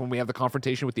 and that's when we have the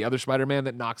confrontation with the other Spider-Man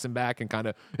that knocks him back and kind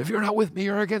of, if you're not with me,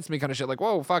 you're against me kind of shit. Like,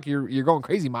 whoa, fuck, you're going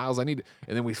crazy, Miles. And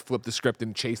then we flip the script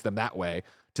and chase them that way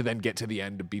to then get to the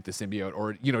end to beat the symbiote,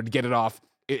 or, to get it off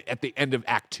at the end of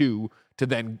Act 2 to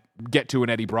then get to an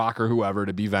Eddie Brock or whoever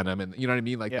to be Venom, and you know what I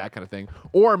mean? Like that kind of thing.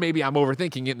 Or maybe I'm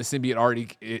overthinking it, and the symbiote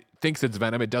already thinks it's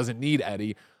Venom. It doesn't need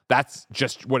Eddie. That's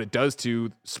just what it does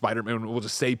to Spider-Man. We'll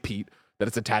just say Pete, that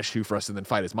it's attached to for us to then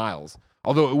fight as Miles.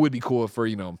 Although it would be cool for,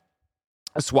 a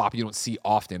swap you don't see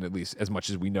often, at least as much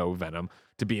as we know Venom,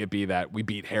 to be that we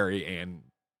beat Harry and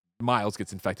Miles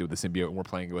gets infected with the symbiote and we're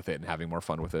playing with it and having more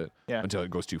fun with it until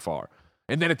it goes too far.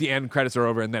 And then at the end, credits are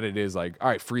over, and then it is like, all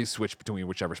right, free switch between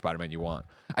whichever Spider-Man you want.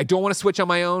 I don't want to switch on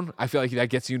my own. I feel like that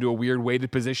gets you into a weird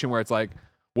weighted position where it's like,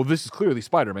 well, this is clearly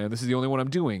Spider-Man. This is the only one I'm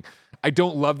doing. I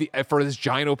don't love for this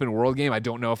giant open world game, I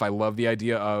don't know if I love the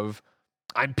idea of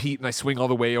I'm Pete and I swing all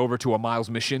the way over to a Miles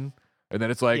mission. And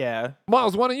then it's like,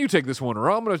 Miles, why don't you take this one?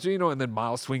 Or I'm going to, and then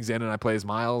Miles swings in and I play as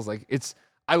Miles. Like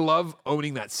I love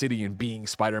owning that city and being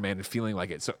Spider-Man and feeling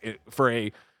like it. So for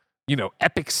a,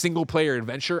 epic single player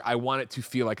adventure, I want it to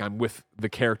feel like I'm with the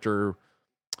character,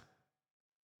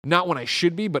 not when I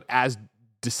should be, but as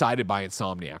decided by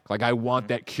Insomniac. Like I want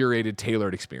that curated,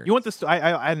 tailored experience. You want this?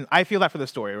 I feel that for the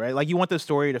story, right? Like you want the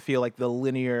story to feel like the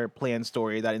linear planned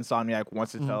story that Insomniac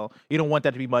wants to tell. You don't want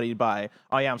that to be muddied by,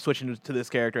 oh yeah, I'm switching to this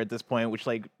character at this point, which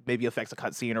like maybe affects a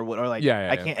cutscene or what, or like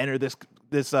I can't enter this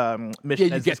mission.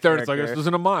 Yeah, you get there, and it's like this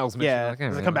isn't a Miles mission. Yeah,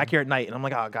 because I come back here at night and I'm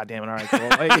like, oh god damn it, all right, cool.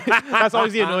 Like, that's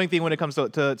always the annoying thing when it comes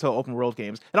to open world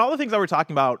games. And all the things that we're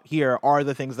talking about here are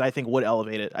the things that I think would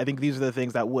elevate it. I think these are the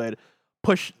things that would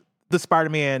push the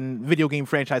Spider-Man video game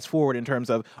franchise forward in terms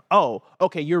of, oh,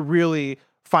 okay, you're really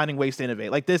finding ways to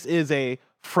innovate. Like this is a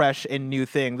fresh and new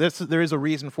thing. There is a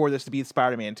reason for this to be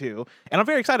Spider-Man 2. And I'm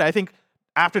very excited. I think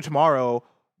after tomorrow,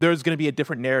 there's going to be a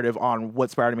different narrative on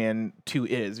what Spider-Man 2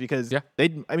 is because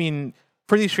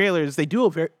for these trailers, they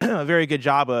do a very good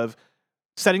job of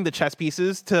setting the chess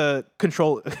pieces to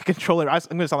control it. I'm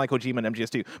going to sound like Kojima and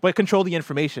MGS2, but control the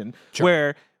information. Sure.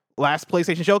 Where last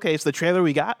PlayStation Showcase, the trailer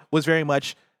we got was very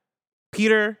much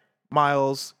Peter,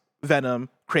 Miles, Venom,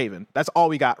 Kraven. That's all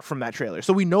we got from that trailer.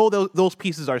 So we know those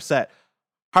pieces are set.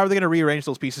 How are they going to rearrange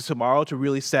those pieces tomorrow to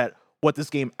really set what this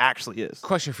game actually is?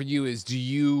 Question for you is,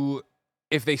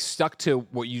 if they stuck to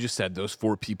what you just said, those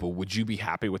 4 people, would you be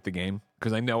happy with the game?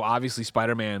 Because I know obviously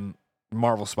Spider-Man,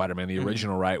 Marvel Spider-Man, the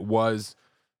original, right, was,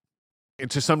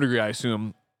 to some degree, I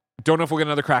assume, don't know if we'll get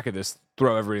another crack at this,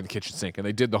 throw everybody in the kitchen sink. And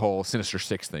they did the whole Sinister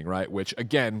Six thing, right? Which,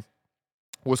 again,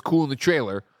 was cool in the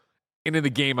trailer. And in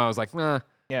the game, I was like, nah.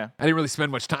 Yeah. I didn't really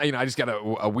spend much time. I just got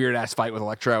a weird ass fight with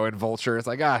Electro and Vulture. It's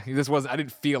like, I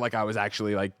didn't feel like I was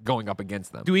actually like going up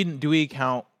against them. Do we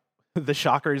count the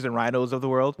Shockers and Rhinos of the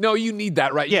world? No, you need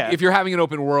that, right? Yeah. If you're having an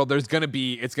open world, it's gonna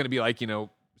be like,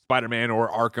 Spider-Man or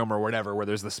Arkham or whatever, where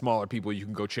there's the smaller people you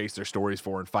can go chase their stories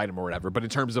for and fight them or whatever. But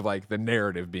in terms of like the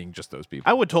narrative being just those people,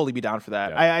 I would totally be down for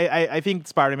that. Yeah. I think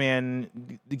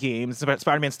Spider-Man games,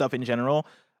 Spider-Man stuff in general,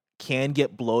 can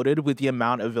get bloated with the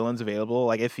amount of villains available.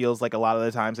 Like it feels like a lot of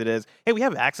the times it is, hey, we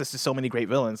have access to so many great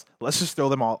villains. Let's just throw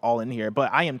them all in here.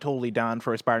 But I am totally down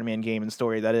for a Spider-Man game and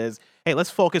story that is, hey, let's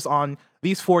focus on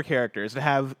these 4 characters to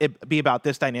have it be about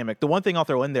this dynamic. The one thing I'll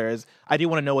throw in there is I do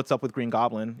want to know what's up with Green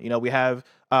Goblin. You know, we have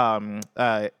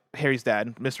Harry's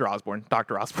dad, Mr. Osborn,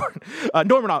 Dr. Osborn,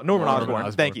 Norman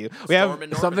Osborn. Thank you. We have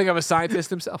something of a scientist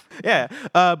himself. Yeah,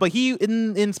 but he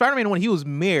in Spider-Man 1 he was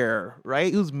Mayor,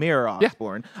 right? He was Mayor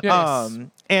Osborn. Yeah.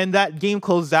 And that game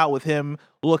closed out with him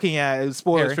looking at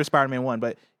spoilers Harry. for Spider-Man 1,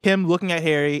 but him looking at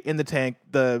Harry in the tank,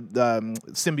 the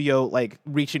symbiote like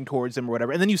reaching towards him or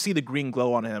whatever, and then you see the green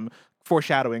glow on him,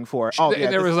 foreshadowing for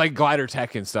there was like glider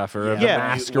tech and stuff or a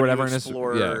mask or whatever in his his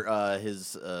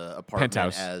apartment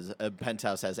penthouse. as a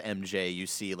penthouse as MJ. You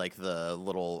see like the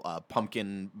little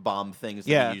pumpkin bomb things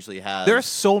that he usually has. There are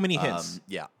so many hints.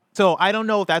 So I don't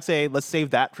know if that's let's save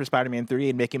that for Spider-Man 3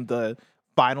 and make him the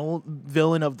final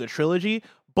villain of the trilogy,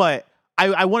 but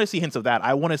I want to see hints of that.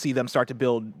 I want to see them start to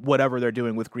build whatever they're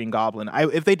doing with Green Goblin.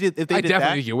 If they did definitely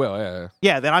think you will.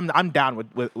 Yeah, then I'm down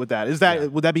with that. Is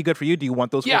that would that be good for you? Do you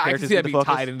want those 4 characters? I can see that be being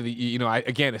tied into the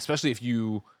again, especially if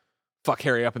you fuck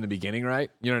Harry up in the beginning, right?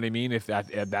 You know what I mean? If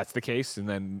that's the case, and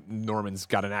then Norman's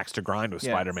got an axe to grind with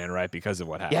Spider-Man, right? Because of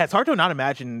what happened. Yeah, it's hard to not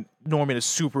imagine Norman is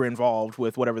super involved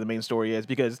with whatever the main story is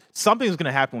because something's going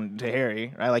to happen to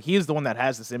Harry, right? Like he's the one that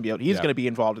has the symbiote. He's going to be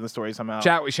involved in the story somehow.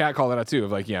 Chat called it out too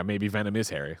of like, maybe Venom is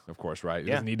Harry, of course, right?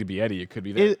 It doesn't need to be Eddie. It could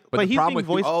be that. But the problem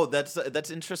with that's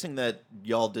interesting that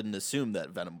y'all didn't assume that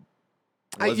Venom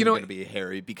wasn't going to be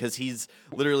Harry because he's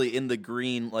literally in the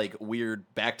green, like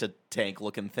weird back to tank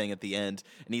looking thing at the end,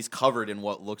 and he's covered in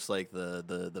what looks like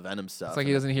the Venom stuff. It's like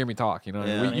he doesn't hear me talk. You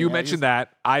know, you mentioned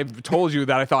that. I've told you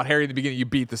that I thought Harry in the beginning you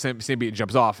beat the symbiote,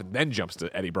 jumps off, and then jumps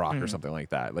to Eddie Brock or something like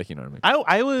that. Like you know what I mean?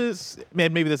 I was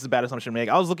maybe this is a bad assumption to make.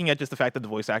 I was looking at just the fact that the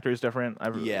voice actor is different.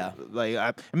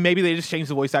 Maybe they just changed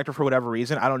the voice actor for whatever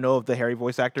reason. I don't know if the Harry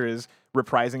voice actor is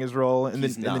reprising his role in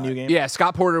the new game. Yeah,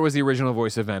 Scott Porter was the original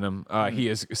voice of Venom. He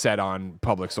has said on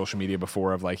public social media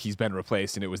before of like he's been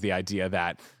replaced, and it was the idea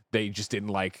that they just didn't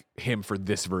like him for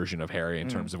this version of Harry in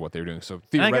terms of what they were doing. So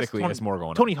theoretically, there's more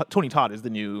going on. Tony Todd is the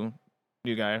new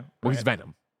guy. Well, he's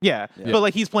Venom. Yeah, but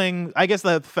like he's playing. I guess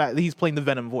the fact that he's playing the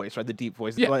Venom voice, right? The deep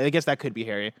voice. Yeah. I guess that could be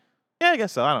Harry. Yeah, I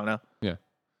guess so. I don't know. Yeah.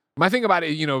 My thing about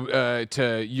it,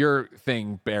 to your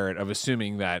thing, Barrett, of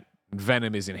assuming that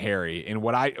Venom isn't Harry, and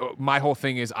my whole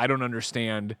thing is I don't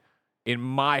understand in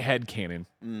my head canon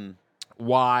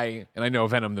why, and I know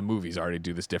Venom the movies already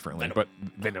do this differently, but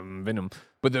Venom,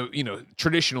 but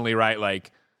traditionally, right,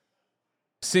 like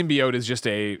symbiote is just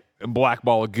a black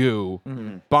ball of goo,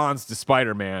 bonds to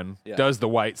Spider-Man, does the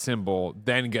white symbol,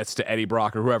 then gets to Eddie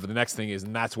Brock or whoever the next thing is,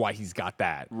 and that's why he's got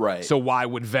that. Right. So why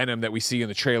would Venom that we see in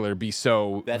the trailer be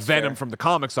Venom fair. From the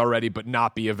comics already, but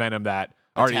not be a Venom that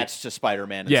already attached to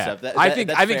Spider-Man and stuff. I think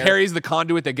Harry's the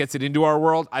conduit that gets it into our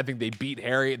world. I think they beat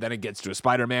Harry, then it gets to a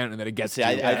Spider-Man, and then it gets to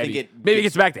Eddie. It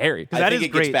gets back to Harry. I think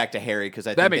it gets back to Harry because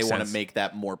I think they want to make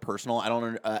that more personal. I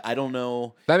don't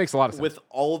know. That makes a lot of sense. With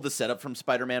all of the setup from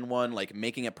Spider-Man 1, like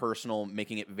making it personal,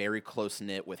 making it very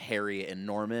close-knit with Harry and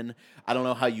Norman, I don't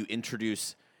know how you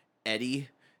introduce Eddie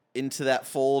into that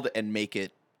fold and make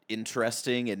it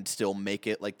interesting and still make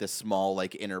it like this small,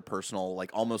 like interpersonal,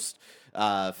 like almost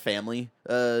family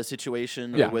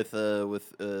situation with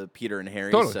Peter and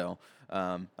Harry. Totally. So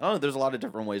I don't know. There's a lot of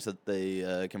different ways that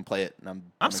they can play it. And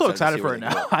I'm so excited for it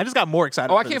now. I just got more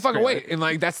excited. Oh, I can't fucking wait. And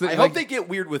like that's the. I hope they get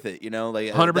weird with it. Like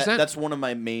 100%. That's one of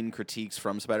my main critiques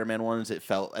from Spider-Man 1 is it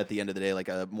felt at the end of the day like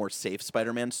a more safe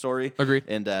Spider-Man story. Agreed.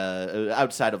 And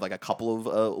outside of like a couple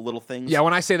of little things. Yeah,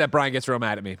 when I say that, Brian gets real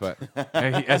mad at me, but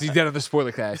as he did on the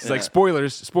spoiler cast, he's like,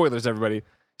 spoilers, everybody.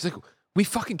 He's like, we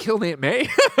fucking killed Aunt May.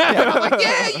 I'm like,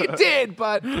 yeah, you did,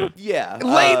 but late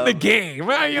in the game. You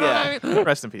know what I mean?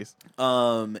 Rest in peace.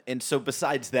 And so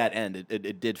besides that end,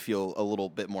 it did feel a little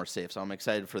bit more safe. So I'm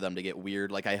excited for them to get weird.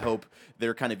 Like I hope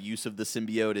their kind of use of the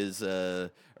symbiote is,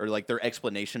 or like their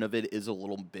explanation of it is a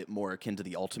little bit more akin to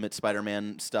the Ultimate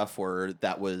Spider-Man stuff, where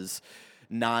that was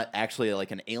not actually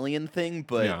like an alien thing,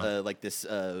 but like this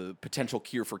potential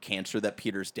cure for cancer that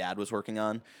Peter's dad was working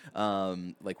on,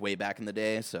 like way back in the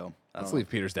day. So let's leave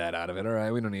Peter's dad out of it. All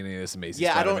right, we don't need any of this amazing.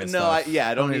 Yeah, Spider-Man stuff.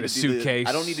 I don't need a suitcase.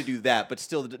 I don't need to do that, but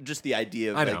still, just the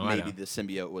idea of maybe the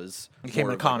symbiote was came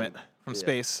in a comet from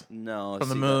space. No, from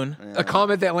the moon. A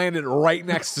comet that landed right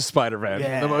next to Spider-Man.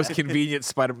 Yeah. The most convenient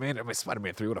Spider-Man. I mean,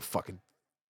 Spider-Man 3. What a fucking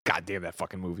goddamn that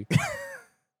fucking movie.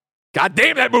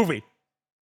 Goddamn that movie.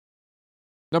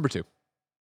 Number 2.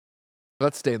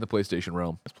 Let's stay in the PlayStation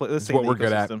realm. Let's what we're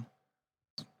good at.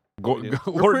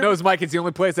 Lord knows, Mike, it's the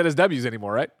only place that has W's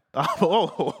anymore, right?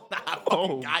 Oh,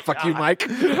 fuck you, Mike.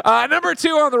 Number 2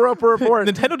 on the Roper Report.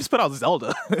 Nintendo just put out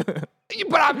Zelda.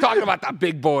 But I'm talking about the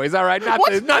big boys, all right? Not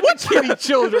the kitty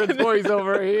children's boys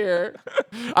over here.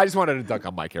 I just wanted to dunk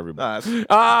on Mike, everybody.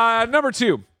 Number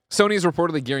 2. Sony is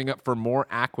reportedly gearing up for more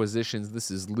acquisitions. This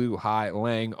is Lu Hai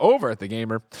Lang over at The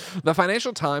Gamer. The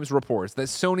Financial Times reports that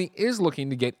Sony is looking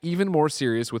to get even more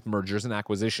serious with mergers and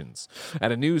acquisitions.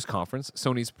 At a news conference,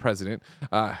 Sony's president,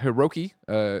 Hiroki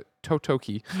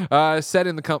Totoki,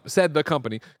 said the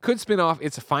company could spin off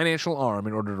its financial arm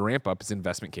in order to ramp up its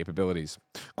investment capabilities.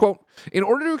 Quote, in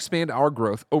order to expand our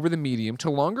growth over the medium to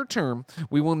longer term,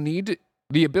 we will need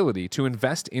the ability to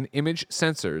invest in image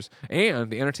sensors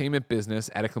and the entertainment business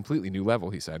at a completely new level,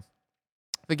 he said.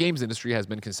 The games industry has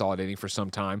been consolidating for some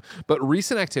time, but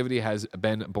recent activity has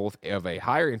been both of a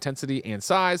higher intensity and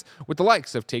size, with the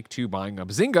likes of Take-Two buying up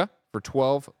Zynga for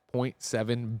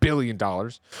 $12.7 billion,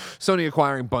 Sony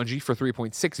acquiring Bungie for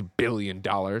 $3.6 billion,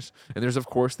 and there's, of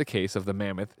course, the case of the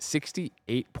mammoth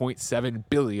 $68.7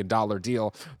 billion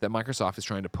deal that Microsoft is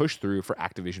trying to push through for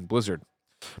Activision Blizzard.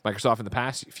 Microsoft in the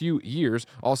past few years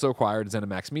also acquired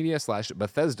ZeniMax Media /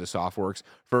 Bethesda Softworks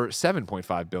for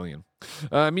 $7.5 billion.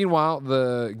 Meanwhile,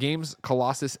 the games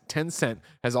colossus Tencent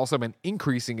has also been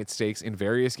increasing its stakes in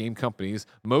various game companies,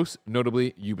 most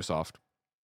notably Ubisoft.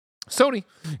 Sony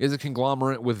is a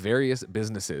conglomerate with various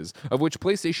businesses, of which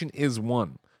PlayStation is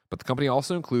one. But the company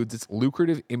also includes its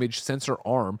lucrative image sensor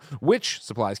arm, which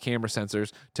supplies camera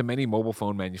sensors to many mobile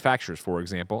phone manufacturers, for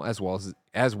example, as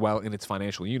well in its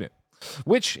financial unit,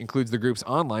 which includes the group's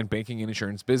online banking and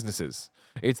insurance businesses.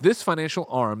 It's this financial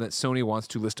arm that Sony wants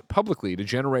to list publicly to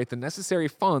generate the necessary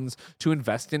funds to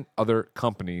invest in other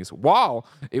companies, while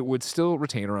it would still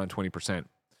retain around 20%.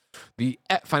 The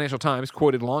Financial Times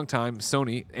quoted longtime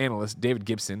Sony analyst David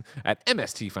Gibson at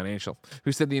MST Financial,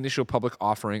 who said the initial public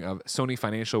offering of Sony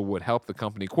Financial would help the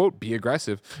company, quote, be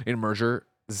aggressive in mergers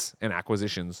and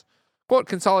acquisitions. Quote,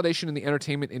 consolidation in the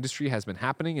entertainment industry has been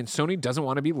happening, and Sony doesn't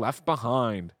want to be left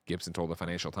behind, Gibson told the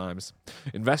Financial Times.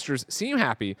 Investors seem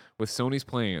happy with Sony's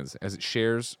plans as its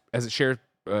share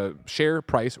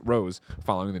price rose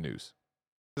following the news.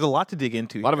 There's a lot to dig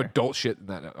into. A lot of adult shit in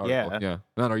that article. Yeah,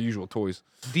 not our usual toys.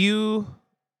 Do you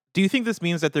think this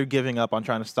means that they're giving up on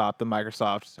trying to stop the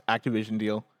Microsoft Activision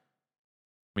deal?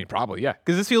 I mean, probably, yeah.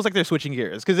 Because this feels like they're switching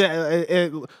gears. Because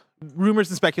rumors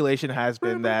and speculation has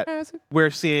been that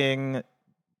we're seeing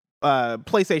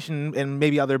PlayStation and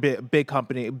maybe other big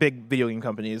video game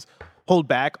companies hold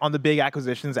back on the big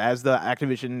acquisitions as the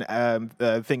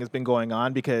Activision thing has been going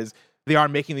on, because they are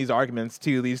making these arguments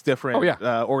to these different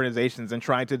organizations and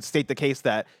trying to state the case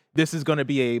that this is going to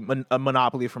be a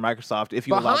monopoly for Microsoft if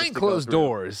you allow this to behind closed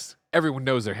doors. Everyone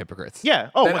knows they're hypocrites.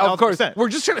 Yeah. Oh, of course. We're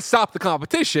just trying to stop the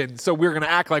competition, so we're going to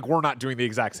act like we're not doing the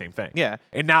exact same thing. Yeah.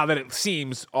 And now that it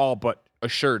seems all but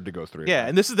assured to go through. Yeah,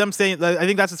 and this is them saying. I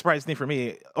think that's the surprising thing for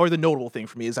me, or the notable thing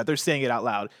for me, is that they're saying it out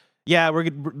loud. Yeah,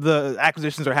 the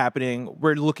acquisitions are happening.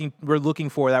 We're looking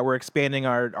for that. We're expanding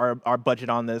our budget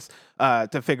on this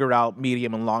to figure out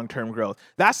medium and long term growth.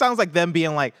 That sounds like them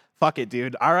being like, "Fuck it,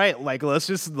 dude. All right, like let's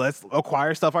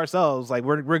acquire stuff ourselves. Like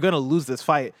we're gonna lose this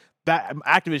fight. That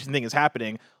Activision thing is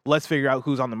happening. Let's figure out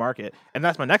who's on the market." And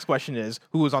that's my next question: is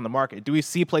who is on the market? Do we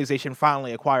see PlayStation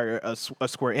finally acquire a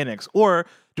Square Enix, or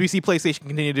do we see PlayStation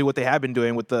continue to do what they have been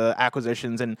doing with the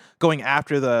acquisitions and going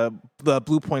after the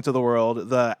Blue Points of the world,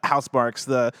 the Housemarques,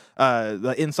 the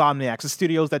Insomniacs, the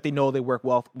studios that they know they work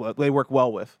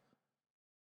well with?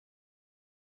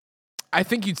 I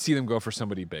think you'd see them go for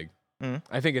somebody big. Mm-hmm.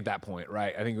 I think at that point,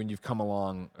 right? I think when you've come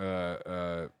along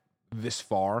this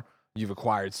far, you've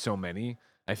acquired so many.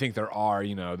 I think there are,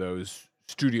 those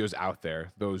studios out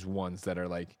there, those ones that are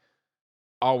like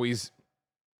always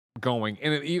going.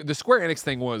 And the Square Enix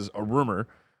thing was a rumor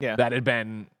that had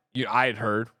been, I had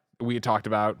heard, we had talked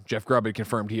about, Jeff Grubb had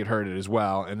confirmed he had heard it as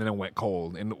well, and then it went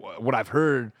cold. And what I've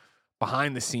heard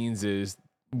behind the scenes is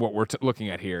what we're looking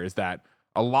at here is that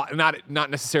a lot, not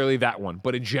necessarily that one,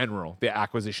 but in general, the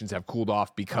acquisitions have cooled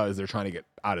off because they're trying to get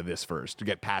out of this first, to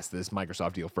get past this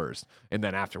Microsoft deal first, and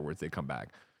then afterwards they come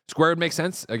back. Square would make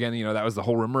sense. Again, that was the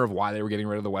whole rumor of why they were getting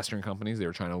rid of the Western companies. They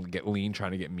were trying to get lean,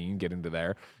 trying to get mean, get into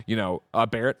there.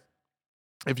 Barrett,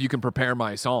 if you can prepare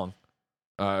my song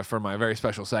for my very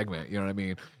special segment, you know what I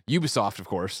mean? Ubisoft, of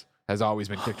course, has always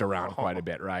been kicked around quite a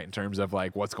bit, right? In terms of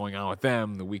like what's going on with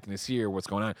them, the weakness here, what's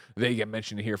going on. They get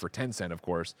mentioned here for Tencent, of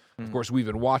course. Of course, we've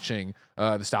been watching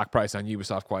the stock price on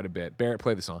Ubisoft quite a bit. Barrett,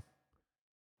 play the song.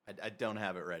 I don't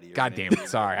have it ready. God damn it!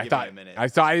 Sorry, I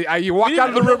thought I you walked out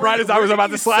of the room right as I was about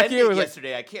to slack you. It was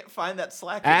yesterday. I can't find that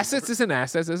Slack. Assets isn't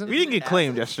assets, isn't it? We didn't get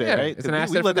claimed yesterday, right? It's an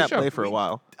asset. We let that show. play for a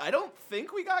while. I don't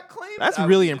think we got claimed. That's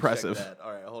really impressive.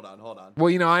 All right, hold on.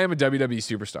 Well, I am a WWE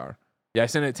superstar. Yeah, I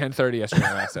sent it at 10:30 yesterday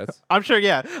on assets. I'm sure,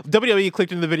 yeah. WWE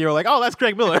clicked into the video like, oh, that's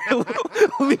Greg Miller.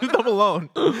 Leave them alone.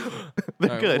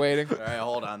 They're good. Waiting. All right,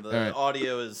 hold on. The right.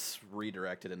 audio is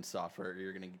redirected in software.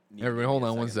 You're gonna need Everybody, to hold give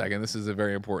me on a one second. This is a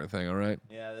very important thing, all right?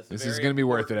 Yeah, This is going to be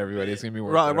worth it, everybody. It's going to be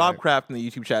worth it. Rob all right? Kraft in the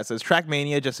YouTube chat says,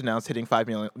 Trackmania just announced hitting 5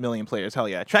 million players. Hell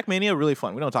yeah. Trackmania, really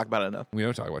fun. We don't talk about it enough. We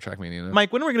don't talk about Trackmania enough.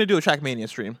 Mike, when are we going to do a Trackmania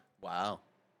stream? Wow.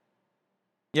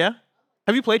 Yeah?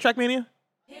 Have you played Trackmania?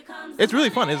 It's really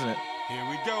fun, isn't it? Here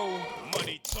we go.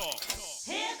 Money talk.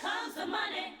 Here comes the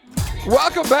money.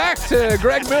 Welcome back to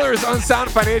Greg Miller's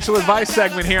Unsound Financial Advice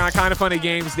segment here on Kinda Funny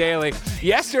Games Daily.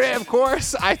 Yesterday, of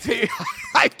course, I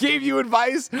gave you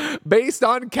advice based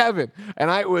on Kevin,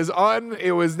 and it was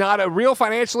not a real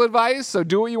financial advice, so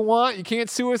do what you want. You can't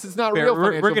sue us. It's not real financial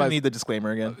advice. We're going to need the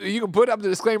disclaimer again. You can put up the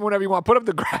disclaimer whenever you want. Put up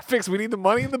the graphics. We need the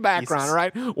money in the background, all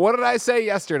right? What did I say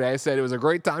yesterday? I said it was a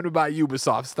great time to buy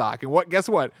Ubisoft stock. And guess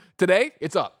what? Today,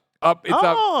 it's up.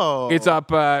 It's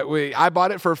up. I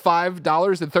bought it for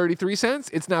 $5.33.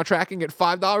 It's now tracking at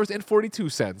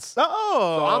 $5.42.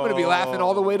 Oh. So I'm going to be laughing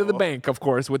all the way to the bank, of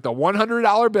course, with the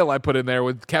 $100 bill I put in there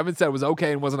with Kevin said was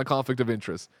okay and wasn't a conflict of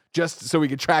interest, just so we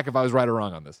could track if I was right or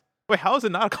wrong on this. Wait, how is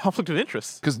it not a conflict of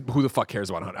interest? Because who the fuck cares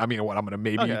about 100? I mean, what I'm going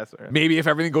to that's fair. maybe if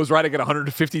everything goes right, I get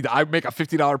 150. I make a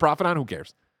 $50 profit on. Who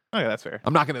cares? Okay, that's fair.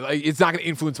 I'm not going to. It's not going to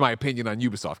influence my opinion on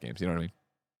Ubisoft games. You know what I mean?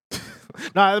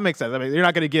 No, that makes sense. I mean, you're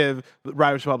not going to give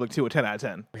Riders Republic 2 a 10 out of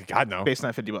 10. God, no. Based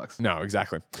on $50. No,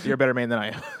 exactly. You're a better man than I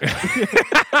am.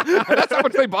 That's how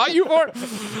much they bought you for?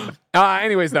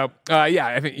 Anyways, though, yeah,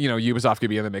 I think, Ubisoft could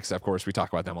be in the mix. Of course, we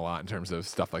talk about them a lot in terms of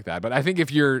stuff like that. But I think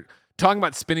if you're talking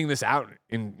about spinning this out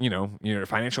in, your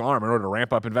financial arm in order to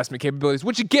ramp up investment capabilities,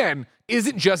 which, again,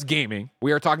 isn't just gaming.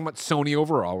 We are talking about Sony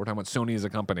overall. We're talking about Sony as a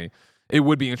company. It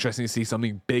would be interesting to see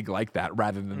something big like that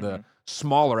rather than the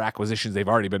smaller acquisitions they've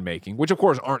already been making, which, of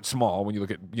course, aren't small when you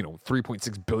look at,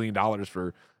 $3.6 billion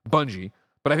for Bungie.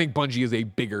 But I think Bungie is a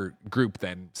bigger group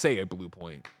than, say, a Blue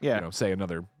Point. Yeah. Say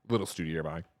another little studio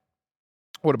nearby.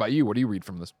 What about you? What do you read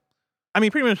from this? I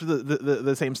mean, pretty much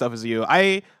the same stuff as you.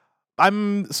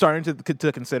 I'm starting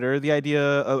to consider the idea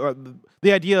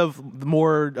of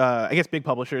more, I guess, big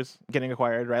publishers getting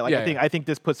acquired, right? Like, I think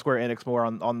this puts Square Enix more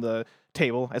on the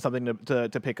table as something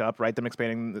to pick up, right? Them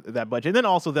expanding that budget, and then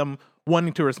also them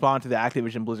wanting to respond to the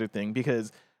Activision Blizzard thing,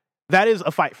 because that is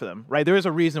a fight for them, right? There is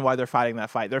a reason why they're fighting that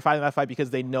fight. They're fighting that fight because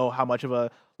they know how much of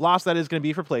a loss that is going to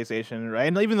be for PlayStation, right?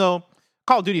 And even though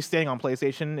Call of Duty's staying on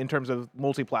PlayStation in terms of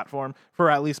multi-platform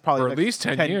for at least probably at least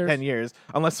 10 years. 10 years,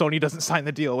 unless Sony doesn't sign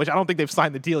the deal, which I don't think they've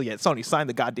signed the deal yet. Sony signed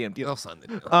the goddamn deal. They'll sign the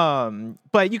deal.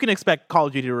 But you can expect Call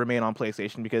of Duty to remain on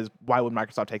PlayStation, because why would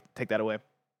Microsoft take that away?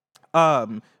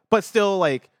 But still,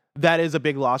 like, that is a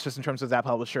big loss just in terms of that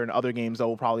publisher and other games that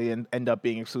will probably end up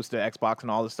being exclusive to Xbox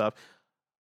and all this stuff.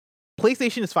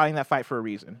 PlayStation is fighting that fight for a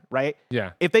reason, right?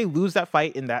 Yeah. If they lose that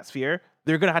fight in that sphere,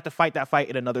 they're going to have to fight that fight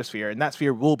in another sphere, and that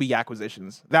sphere will be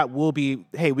acquisitions. That will be,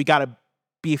 hey, we got to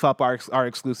beef up our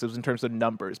exclusives in terms of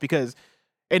numbers, because,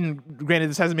 and granted,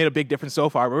 this hasn't made a big difference so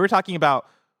far, but we're talking about,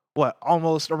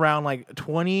 almost around like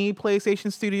 20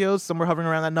 PlayStation studios, somewhere hovering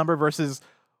around that number, versus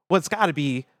what's got to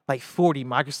be like 40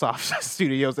 Microsoft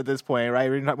studios at this point, right?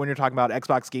 When you're talking about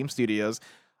Xbox game studios.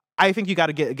 I think you got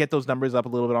to get those numbers up a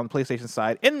little bit on the PlayStation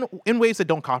side, in ways that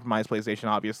don't compromise PlayStation,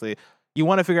 obviously. You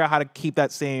want to figure out how to keep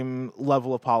that same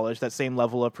level of polish, that same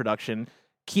level of production,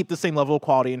 keep the same level of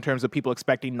quality in terms of people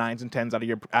expecting 9s and 10s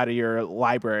out of your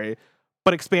library,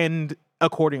 but expand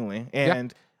accordingly.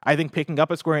 And I think picking up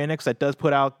a Square Enix that does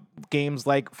put out games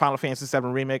like Final Fantasy VII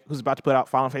Remake, who's about to put out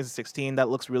Final Fantasy 16, that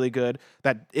looks really good,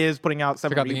 that is putting out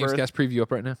 7 Check out the Rebirth. Gamescast preview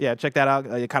up right now. Yeah, check that out.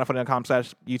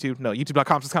 Kindoffunny.com/YouTube. No,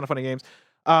 youtube.com/kindoffunnygames.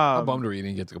 How bummed were you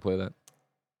didn't get to go play that?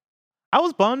 I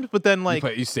was bummed, but then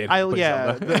You stayed home to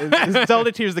play Zelda.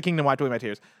 Zelda Tears of the Kingdom wiped away my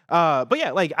tears. But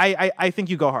yeah, like I think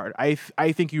you go hard. I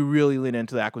think you really lean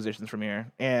into the acquisitions from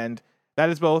here, and that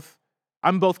is both.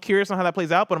 I'm both curious on how that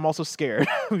plays out, but I'm also scared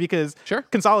because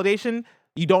consolidation.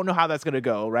 You don't know how that's going to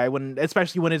go, right?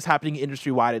 Especially when it's happening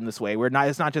industry wide in this way, where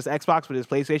it's not just Xbox, but it's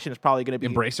PlayStation. It's probably going to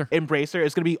be Embracer.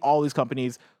 It's going to be all these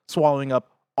companies swallowing up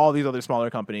all these other smaller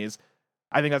companies.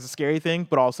 I think that's a scary thing,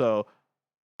 but also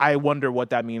I wonder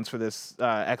what that means for this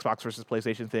Xbox versus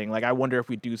PlayStation thing. Like, I wonder if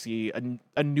we do see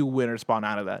a new winner spawn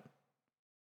out of that.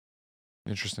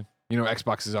 Interesting.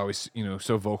 Xbox is always,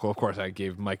 so vocal. Of course, I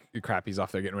gave Mike crap. He's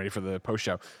off there getting ready for the post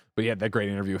show. But he had that great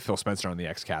interview with Phil Spencer on the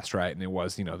Xcast, right? And it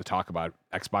was, the talk about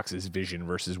Xbox's vision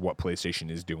versus what PlayStation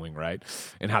is doing, right?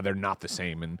 And how they're not the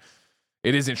same. And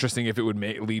it is interesting if it would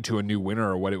lead to a new winner,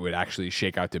 or what it would actually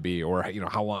shake out to be, or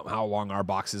how long our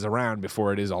box is around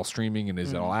before it is all streaming and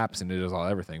is all apps and it is all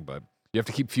everything. But You have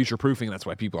to keep future proofing. That's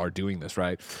why people are doing this,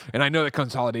 right? And I know that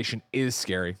consolidation is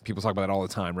scary. People talk about that all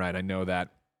the time, right? I know that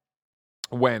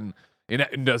when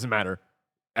it doesn't matter,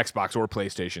 Xbox or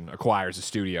PlayStation acquires a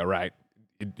studio, right?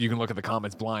 You can look at the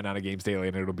comments blind on a Games Daily,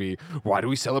 and it'll be, why do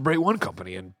we celebrate one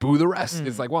company and boo the rest?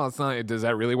 It's like, well, it's not. Is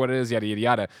that really what it is? Yada yada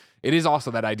yada. It is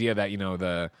also that idea that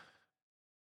the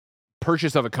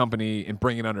purchase of a company and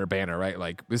bring it under a banner, right?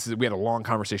 Like we had a long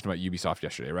conversation about Ubisoft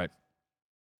yesterday, right?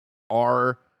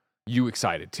 Are you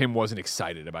excited? Tim wasn't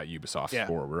excited about Ubisoft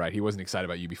forward, right? He wasn't excited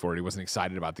about Ubi forward. He wasn't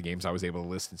excited about the games I was able to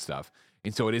list and stuff.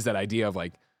 And so it is that idea of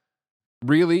like,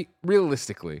 really,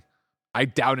 realistically, I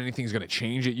doubt anything's going to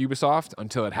change at Ubisoft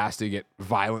until it has to get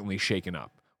violently shaken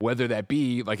up. Whether that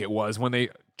be like it was when they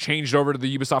changed over to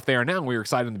the Ubisoft they are now, and we were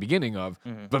excited in the beginning of,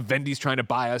 Vivendi's trying to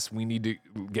buy us, we need to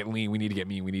get lean, we need to get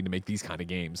mean, we need to make these kind of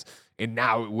games. And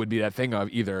now it would be that thing of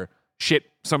either, shit,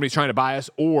 somebody's trying to buy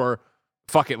us, or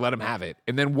fuck it, let them have it.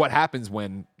 And then what happens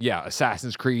when,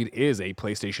 Assassin's Creed is a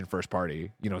PlayStation first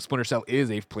party, Splinter Cell is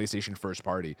a PlayStation first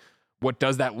party. What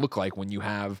does that look like when you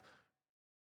have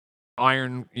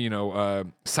iron,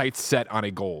 sights set on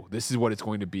a goal? This is what it's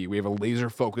going to be. We have a laser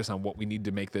focus on what we need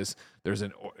to make this. There's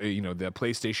the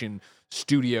PlayStation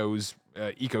Studios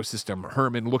ecosystem,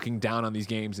 Herman looking down on these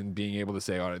games and being able to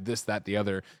say, oh, this, that, the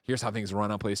other. Here's how things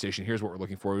run on PlayStation. Here's what we're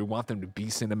looking for. We want them to be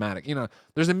cinematic.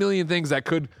 There's a million things that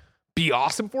could be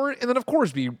awesome for it, and then of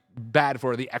course be bad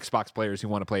for the Xbox players who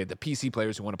want to play it, the PC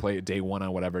players who want to play it day one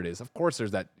on whatever it is. Of course,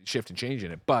 there's that shift and change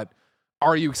in it, but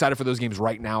are you excited for those games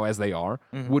right now as they are?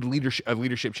 Would a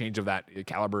leadership change of that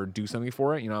caliber do something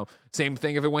for it? Same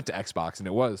thing if it went to Xbox and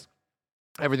it was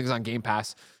everything's on Game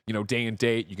Pass, day and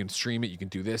date. You can stream it, you can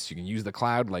do this, you can use the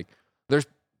cloud. Like, there's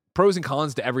pros and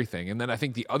cons to everything. And then I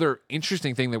think the other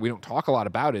interesting thing that we don't talk a lot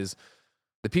about is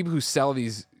the people who sell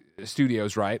these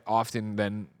studios, right, often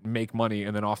then make money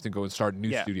and then often go and start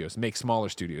new studios, make smaller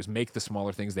studios, make the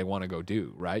smaller things they want to go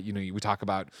do, right? We talk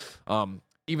about,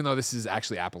 even though this is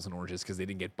actually apples and oranges because they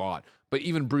didn't get bought, but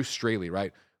even Bruce Straley,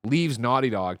 right, leaves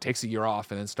Naughty Dog, takes a year off,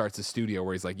 and then starts a studio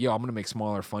where he's like, yo, I'm going to make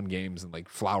smaller fun games and like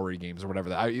flowery games or whatever.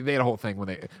 They had a whole thing when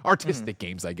they, artistic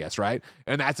games, I guess, right?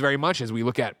 And that's very much as we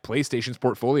look at PlayStation's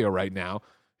portfolio right now,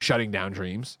 shutting down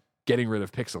Dreams, getting rid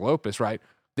of Pixel Opus, right?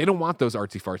 They don't want those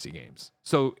artsy-fartsy games.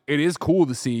 So it is cool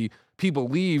to see people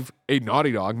leave a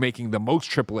Naughty Dog making the most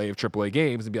AAA of AAA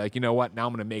games and be like, you know what, now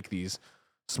I'm going to make these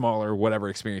smaller, whatever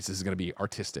experiences is going to be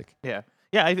artistic. Yeah.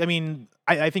 Yeah, I mean,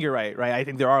 I think you're right? I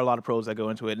think there are a lot of pros that go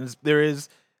into it. And there is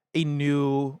a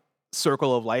new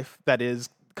circle of life that is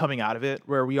coming out of it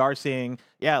where we are seeing,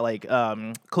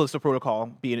 Callisto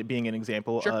Protocol being an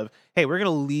example of, hey, we're going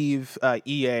to leave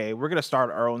EA. We're going to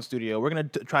start our own studio. We're going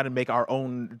to try to make our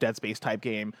own Dead Space type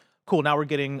game. Cool. Now we're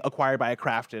getting acquired by a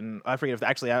Krafton. I forget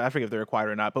if they're acquired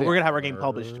or not, but we're going to have our game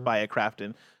published by a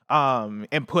Krafton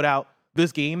and put out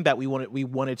this game that we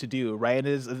wanted to do, right? And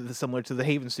it is similar to the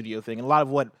Haven Studio thing. And a lot of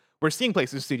what we're seeing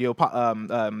PlayStation Studio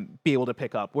be able to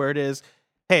pick up, where it is,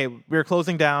 hey, we're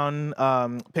closing down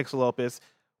Pixel Opus,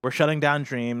 we're shutting down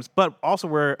Dreams, but also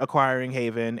we're acquiring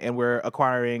Haven and we're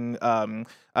acquiring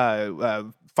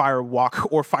Firewalk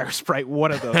or Fire Sprite,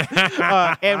 one of those.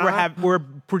 And we're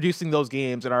producing those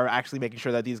games and are actually making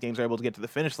sure that these games are able to get to the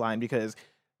finish line, because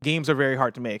games are very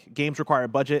hard to make. Games require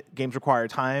budget, games require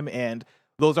time, and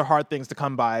those are hard things to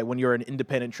come by when you're an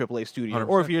independent AAA studio, 100%.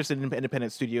 Or if you're just an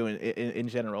independent studio in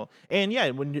general. And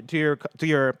yeah, to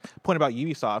your point about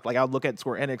Ubisoft, like I would look at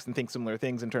Square Enix and think similar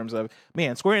things in terms of,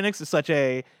 man, Square Enix is such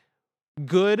a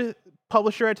good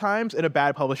publisher at times and a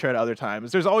bad publisher at other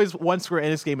times. There's always one Square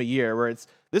Enix game a year where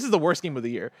this is the worst game of the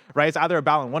year, right? It's either a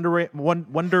Balan Wonderland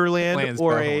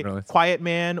or a Quiet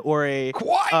Man or a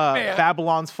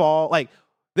Babylon's Fall. Like,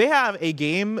 they have a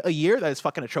game a year that is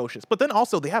fucking atrocious, but then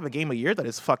also they have a game a year that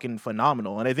is fucking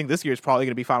phenomenal. And I think this year is probably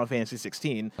going to be Final Fantasy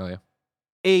 16. Oh yeah.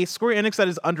 A Square Enix that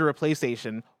is under a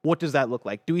PlayStation, what does that look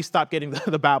like? Do we stop getting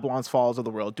the Babylon's Falls of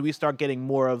the world? Do we start getting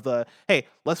more of the, hey,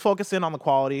 let's focus in on the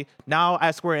quality? Now,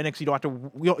 as Square Enix, you don't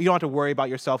have to worry about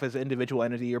yourself as an individual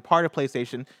entity. You're part of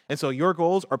PlayStation, and so your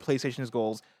goals are PlayStation's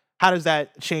goals. How does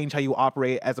that change how you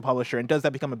operate as a publisher, and does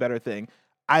that become a better thing?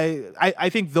 I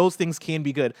think those things can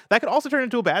be good. That could also turn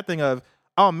into a bad thing of,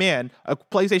 oh man, a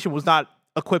PlayStation was not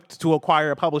equipped to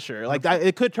acquire a publisher. Like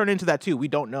it could turn into that too. We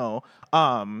don't know.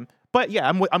 But yeah,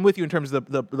 I'm with you in terms of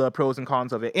the pros and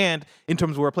cons of it, and in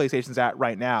terms of where PlayStation's at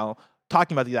right now.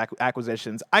 Talking about these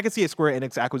acquisitions, I could see a Square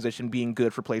Enix acquisition being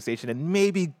good for PlayStation and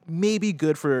maybe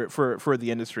good for the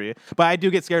industry. But I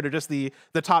do get scared of just the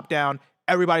top down.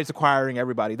 Everybody's acquiring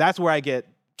everybody. That's where I get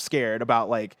scared about,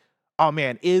 like, oh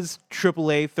man, is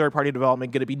AAA third-party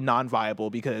development going to be non-viable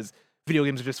because video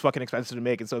games are just fucking expensive to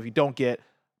make? And so if you don't get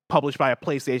published by a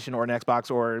PlayStation or an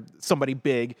Xbox or somebody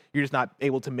big, you're just not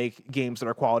able to make games that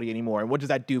are quality anymore. And what does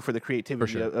that do for the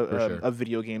creativity of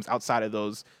video games outside of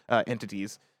those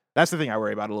entities? That's the thing I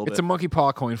worry about a little bit. It's a monkey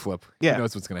paw coin flip. Yeah. Who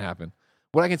knows what's going to happen?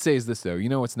 What I can say is this, though. You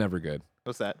know what's never good?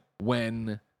 What's that?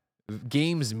 When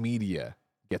games media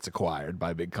gets acquired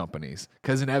by big companies.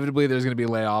 Because inevitably there's going to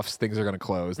be layoffs, things are going to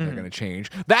close, and they're going to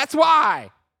change. That's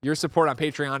why your support on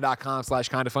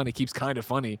patreon.com/kindafunny keeps Kinda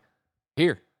Funny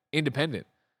here, independent.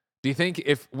 Do you think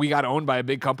if we got owned by a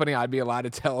big company, I'd be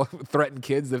allowed to threaten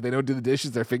kids that if they don't do the dishes,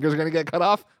 their fingers are going to get cut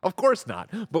off? Of course not.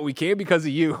 But we can because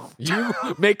of you. You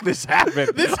make this happen.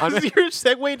 This is your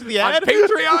segue to the ad? On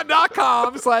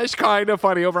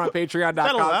patreon.com/kindafunny. Over on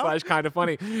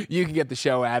patreon.com/kindafunny. You can get the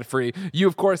show ad-free. You,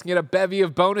 of course, can get a bevy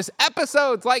of bonus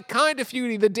episodes like Kinda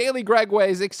Funny, the Daily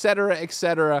Gregways, etc.,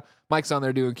 etc. Mike's on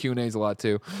there doing Q&As a lot,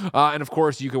 too. And, of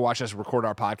course, you can watch us record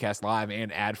our podcast live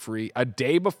and ad-free a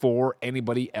day before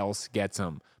anybody else gets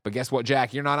them. But guess what,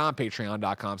 Jack? You're not on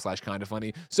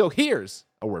patreon.com/kindafunny. So here's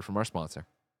a word from our sponsor.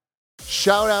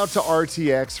 Shout out to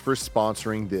RTX for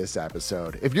sponsoring this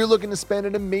episode. If you're looking to spend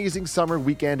an amazing summer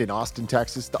weekend in Austin,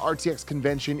 Texas, the RTX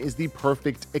convention is the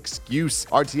perfect excuse.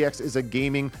 RTX is a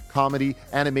gaming, comedy,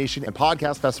 animation, and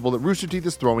podcast festival that Rooster Teeth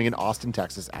is throwing in Austin,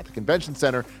 Texas at the convention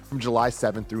center from July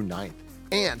 7th through 9th.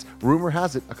 And rumor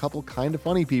has it, a couple Kinda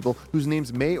Funny people whose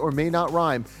names may or may not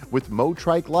rhyme with Mo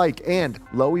Trike Like and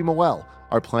Loey Moel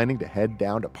are planning to head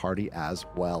down to party as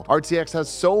well. RTX has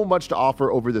so much to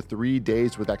offer over the 3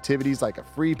 days with activities like a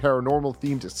free paranormal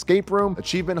themed escape room,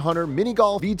 achievement hunter, mini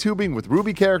golf, VTubing with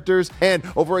Ruby characters, and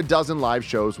over a dozen live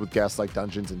shows with guests like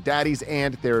Dungeons and Daddies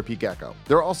and Therapy Gecko.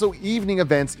 There are also evening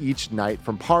events each night,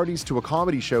 from parties to a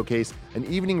comedy showcase, an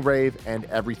evening rave, and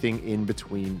everything in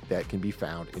between that can be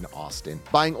found in Austin.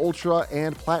 Buying Ultra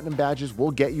and Platinum badges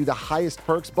will get you the highest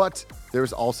perks, but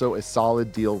there's also a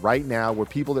solid deal right now where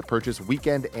people that purchase weekend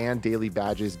and daily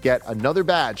badges get another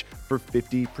badge for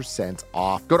 50%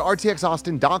 off. Go to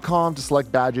rtxaustin.com to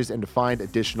select badges and to find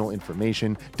additional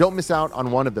information. Don't miss out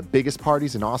on one of the biggest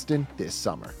parties in Austin this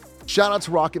summer. Shout out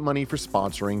to Rocket Money for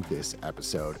sponsoring this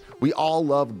episode. We all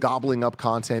love gobbling up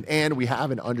content, and we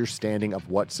have an understanding of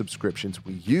what subscriptions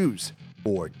we use,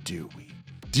 or do we?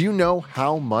 Do you know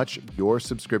how much your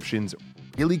subscriptions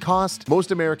really cost?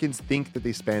 Most Americans think that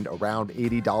they spend around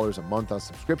 $80 a month on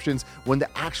subscriptions when the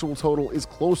actual total is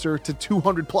closer to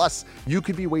 $200 plus. You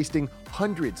could be wasting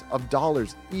hundreds of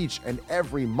dollars each and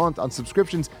every month on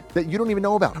subscriptions that you don't even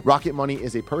know about. Rocket Money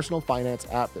is a personal finance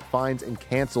app that finds and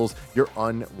cancels your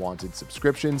unwanted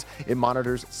subscriptions. It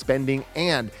monitors spending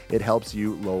and it helps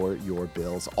you lower your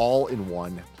bills all in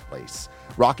one place.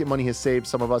 Rocket Money has saved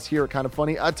some of us here at Kinda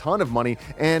Funny a ton of money,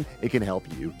 and it can help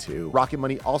you too. Rocket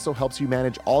Money also helps you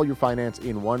manage all your finance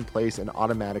in one place and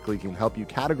automatically can help you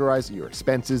categorize your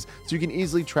expenses so you can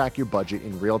easily track your budget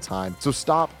in real time. So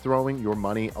stop throwing your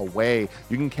money away.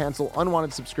 You can cancel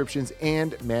unwanted subscriptions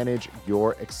and manage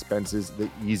your expenses the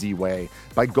easy way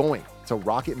by going to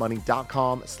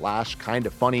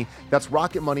rocketmoney.com/kindafunny. That's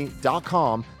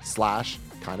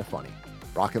rocketmoney.com/kindafunny.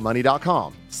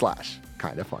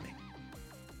 rocketmoney.com/kindafunny.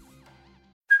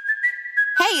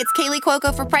 Hey, it's Kaylee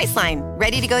Cuoco for Priceline.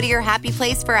 Ready to go to your happy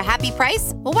place for a happy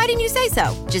price? Well, why didn't you say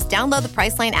so? Just download the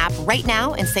Priceline app right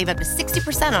now and save up to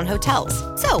 60% on hotels.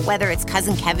 So whether it's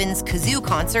Cousin Kevin's Kazoo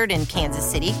Concert in Kansas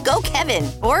City, go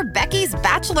Kevin, or Becky's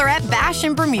Bachelorette Bash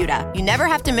in Bermuda, you never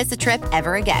have to miss a trip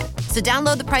ever again. So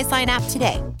download the Priceline app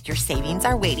today. Your savings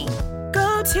are waiting.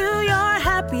 Go to your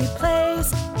happy place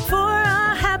for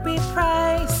a happy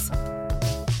price.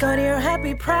 Go to your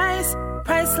happy price,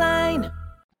 Priceline.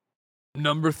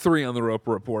 Number 3 on the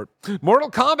Roper Report. Mortal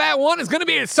Kombat 1 is going to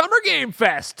be at Summer Game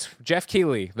Fest. Jeff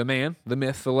Keighley, the man, the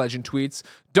myth, the legend, tweets,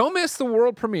 "Don't miss the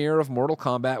world premiere of Mortal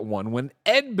Kombat 1 when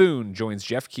Ed Boon joins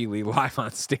Jeff Keighley live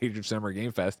on stage at Summer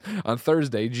Game Fest on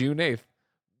Thursday, June 8th.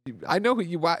 I know who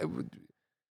you...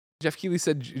 Jeff Keighley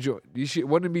said,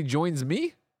 wouldn't it be joins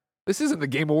me? This isn't the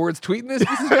Game Awards tweeting this.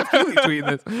 This is Jeff Keighley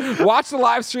tweeting this. Watch the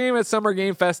live stream at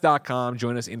summergamefest.com.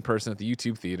 Join us in person at the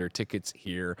YouTube Theater. Tickets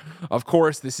here. Of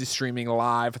course, this is streaming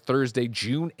live Thursday,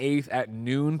 June 8th at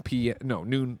noon p.m. No,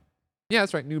 noon. Yeah,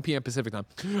 that's right. Noon p.m. Pacific time.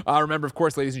 Remember, of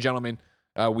course, ladies and gentlemen,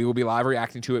 we will be live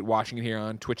reacting to it, watching it here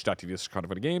on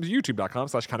twitch.tv/kindafunnygames,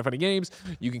 youtube.com/kindafunnygames.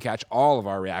 You can catch all of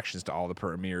our reactions to all the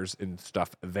premieres and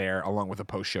stuff there, along with a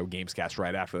post-show Gamescast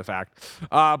right after the fact.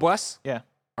 Bless? Yeah.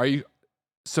 Are you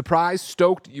surprised,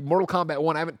 stoked? Mortal Kombat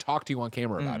 1, I haven't talked to you on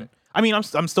camera about it. I mean,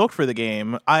 I'm stoked for the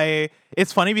game.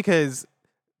 It's funny because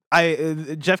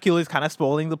Jeff Keighley's kind of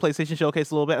spoiling the PlayStation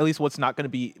Showcase a little bit. At least what's not going to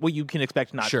be what you can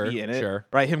expect not to be in it.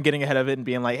 Right? Him getting ahead of it and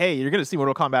being like, "Hey, you're going to see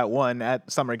Mortal Kombat 1 at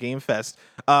Summer Game Fest."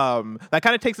 That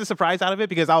kind of takes the surprise out of it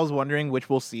because I was wondering which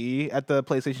we'll see at the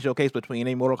PlayStation Showcase between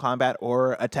a Mortal Kombat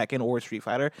or a Tekken or a Street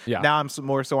Fighter. Yeah. Now I'm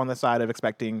more so on the side of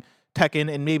expecting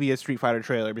Tekken and maybe a Street Fighter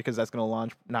trailer because that's going to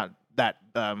launch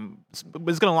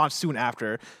it's going to launch soon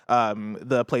after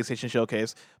the PlayStation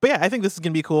Showcase. But yeah, I think this is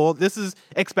going to be cool. This is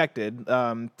expected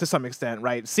to some extent,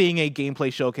 right? Seeing a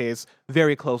gameplay showcase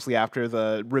very closely after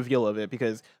the reveal of it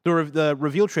because the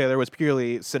reveal trailer was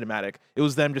purely cinematic. It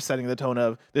was them just setting the tone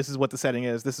of this is what the setting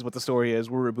is, this is what the story is,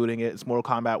 we're rebooting it, it's Mortal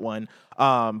Kombat 1.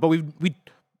 But we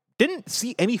didn't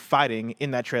see any fighting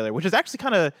in that trailer, which is actually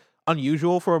kind of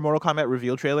unusual for a Mortal Kombat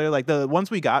reveal trailer. Like the ones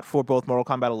we got for both Mortal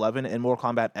Kombat 11 and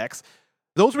Mortal Kombat X,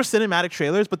 those were cinematic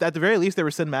trailers, but at the very least, they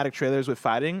were cinematic trailers with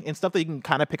fighting and stuff that you can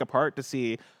kind of pick apart to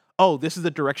see, oh, this is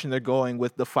the direction they're going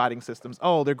with the fighting systems.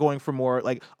 Oh, they're going for more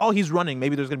like, oh, he's running.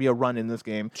 Maybe there's going to be a run in this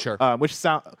game. Sure. Which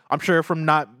I'm sure from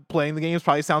not playing the games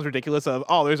probably sounds ridiculous of,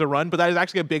 oh, there's a run, but that is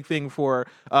actually a big thing for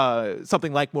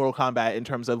something like Mortal Kombat in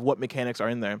terms of what mechanics are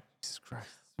in there. Jesus Christ.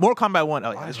 Mortal Kombat 1,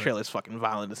 oh yeah, this trailer is fucking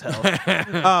violent as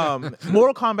hell.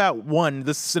 Mortal Kombat 1,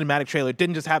 this cinematic trailer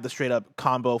didn't just have the straight up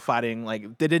combo fighting,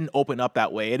 like they didn't open up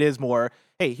that way. It is more,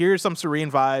 hey, here's some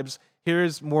serene vibes,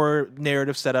 here's more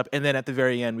narrative setup, and then at the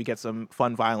very end we get some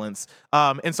fun violence.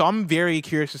 And so I'm very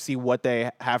curious to see what they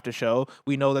have to show.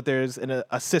 We know that there's an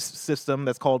assist system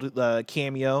that's called the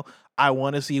Cameo. I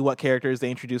want to see what characters they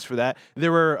introduce for that.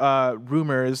 There were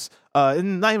rumors,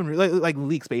 and not even like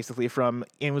leaks basically from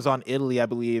Amazon Italy, I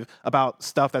believe, about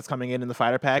stuff that's coming in the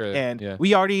fighter pack.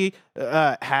 We already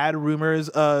had rumors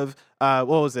of what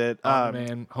was it?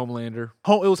 Man, Homelander.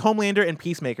 It was Homelander and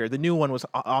Peacemaker. The new one was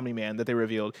Omni-Man that they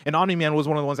revealed. And Omni-Man was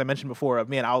one of the ones I mentioned before of,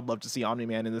 man, I would love to see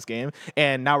Omni-Man in this game.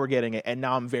 And now we're getting it. And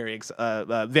now I'm very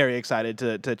excited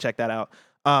to check that out.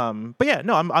 But yeah,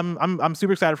 no, I'm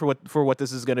super excited for what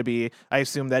this is going to be. I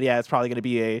assume that it's probably going to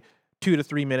be a 2 to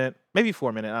 3 minute, maybe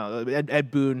 4 minute. I don't know,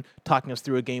 Ed Boon talking us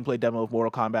through a gameplay demo of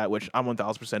Mortal Kombat, which I'm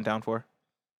 1000% down for.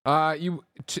 You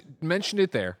mentioned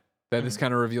it there that this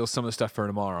kind of reveals some of the stuff for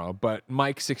tomorrow. But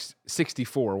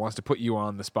Mike64 wants to put you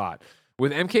on the spot.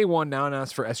 With MK1 now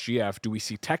announced for SGF, do we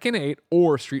see Tekken 8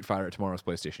 or Street Fighter at tomorrow's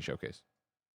PlayStation Showcase?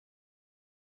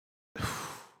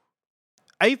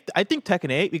 I think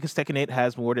Tekken 8 because Tekken 8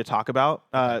 has more to talk about.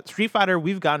 Street Fighter,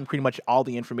 we've gotten pretty much all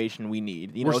the information we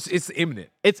need. You know, it's imminent.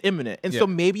 It's imminent, and so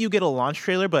maybe you get a launch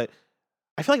trailer, but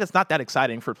I feel like that's not that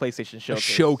exciting for PlayStation Showcase.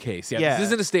 Showcase, yeah. This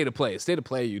isn't a state of play. A state of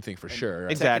play, you'd think for sure.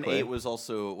 Right? Exactly.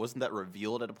 Tekken 8 wasn't that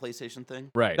revealed at a PlayStation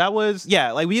thing? Right. That was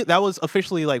that was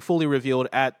officially like fully revealed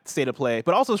at State of Play,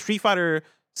 but also Street Fighter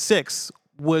 6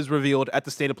 was revealed at the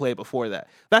State of Play before that.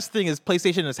 That's the thing is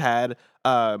PlayStation has had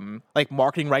like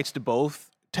marketing rights to both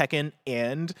Tekken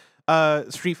and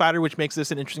Street Fighter, which makes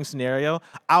this an interesting scenario.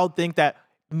 I would think that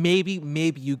maybe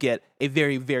you get a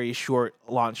very, very short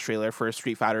launch trailer for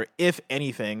Street Fighter, if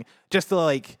anything, just to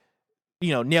like,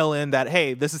 nail in that,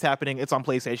 hey, this is happening. It's on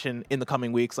PlayStation in the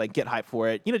coming weeks. Like, get hype for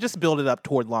it. Just build it up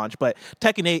toward launch. But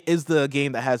Tekken 8 is the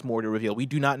game that has more to reveal. We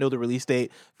do not know the release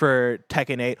date for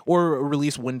Tekken 8 or a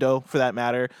release window for that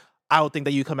matter. I would think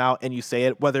that you come out and you say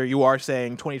it, whether you are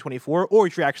saying 2024 or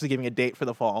if you're actually giving a date for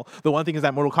the fall. The one thing is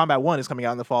that Mortal Kombat 1 is coming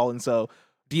out in the fall, and so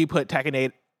do you put Tekken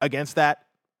 8 against that?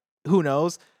 Who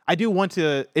knows? I do want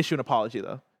to issue an apology,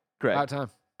 though. Greg. About time.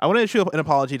 I want to issue an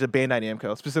apology to Bandai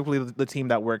Namco, specifically the team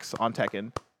that works on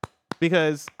Tekken,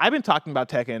 because I've been talking about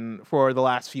Tekken for the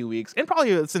last few weeks, and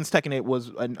probably since Tekken 8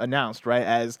 was announced, right,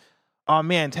 as oh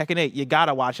man, Tekken 8, you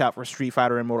gotta watch out for Street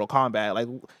Fighter and Mortal Kombat. Like,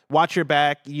 watch your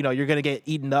back. You're gonna get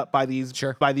eaten up by these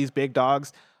big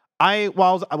dogs.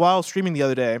 While I was streaming the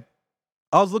other day,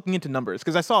 I was looking into numbers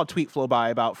because I saw a tweet flow by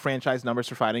about franchise numbers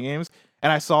for fighting games,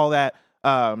 and I saw that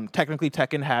technically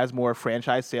Tekken has more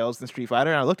franchise sales than Street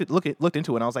Fighter. And I looked into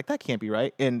it, and I was like, that can't be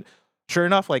right. And sure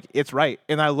enough, like it's right.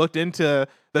 And I looked into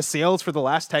the sales for the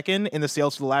last Tekken and the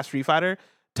sales for the last Street Fighter.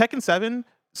 Tekken 7.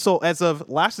 So as of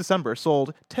last December,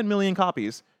 sold 10 million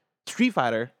copies. Street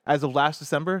Fighter, as of last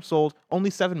December, sold only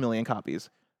 7 million copies.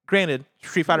 Granted,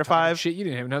 Street Fighter 5. Shit, you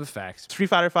didn't even know the facts. Street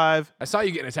Fighter 5. I saw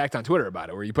you getting attacked on Twitter about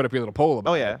it, where you put up your little poll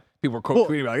about it. People were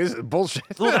tweeting like, this is bullshit.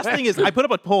 Well, that's the thing is, I put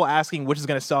up a poll asking which is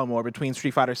going to sell more between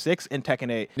Street Fighter 6 and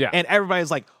Tekken 8. Yeah. And everybody's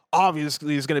like,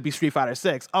 obviously it's going to be Street Fighter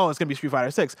 6. Oh, it's going to be Street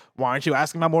Fighter 6. Why aren't you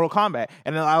asking about Mortal Kombat?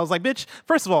 And then I was like, bitch,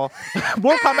 first of all,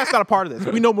 Mortal Kombat's not a part of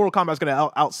this. We know Mortal Kombat's going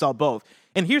to outsell both.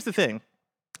 And here's the thing.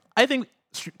 I think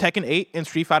Tekken 8 and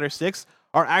Street Fighter 6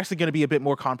 are actually going to be a bit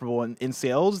more comparable in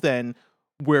sales than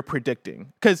we're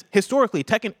predicting. Because historically,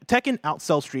 Tekken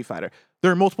outsells Street Fighter.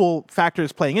 There are multiple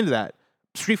factors playing into that.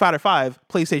 Street Fighter 5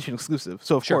 PlayStation exclusive,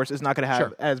 so of course it's not going to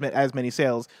have as many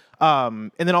sales.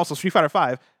 And then also Street Fighter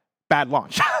 5 bad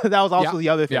launch. That was also the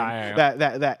other thing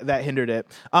that hindered it.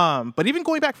 But even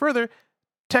going back further,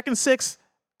 Tekken 6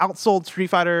 outsold Street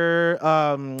Fighter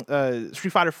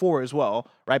 4 as well,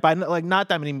 right? By like not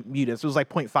that many units. It was like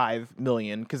 0.5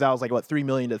 million because that was like what 3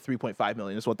 million to 3.5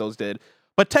 million is what those did.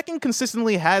 But Tekken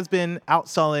consistently has been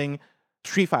outselling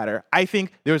Street Fighter. I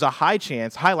think there's a high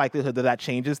likelihood that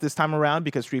changes this time around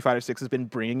because Street Fighter 6 has been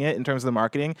bringing it in terms of the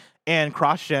marketing, and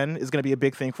cross-gen is going to be a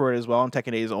big thing for it as well, and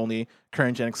Tekken 8 is only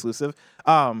current-gen exclusive.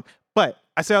 But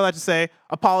I say all that to say,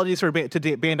 apologies to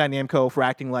Bandai Namco for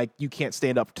acting like you can't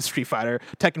stand up to Street Fighter.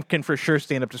 Tekken can for sure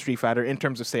stand up to Street Fighter in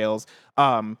terms of sales.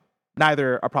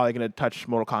 Neither are probably going to touch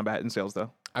Mortal Kombat in sales,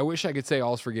 though. I wish I could say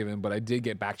all's forgiven, but I did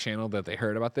get back channeled that they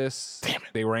heard about this. Damn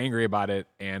it. They were angry about it,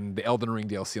 and the Elden Ring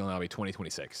DLC will now be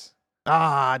 2026.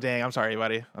 Ah, dang. I'm sorry,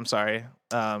 buddy. I'm sorry.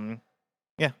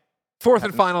 Fourth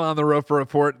and final on the Roper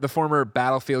Report, the former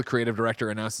Battlefield creative director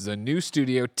announces a new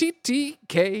studio,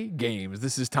 TTK Games.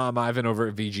 This is Tom Ivan over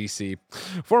at VGC.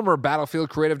 Former Battlefield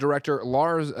creative director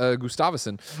Lars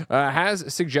Gustafsson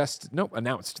has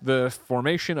announced the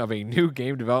formation of a new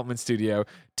game development studio,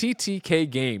 TTK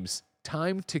Games.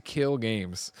 Time to Kill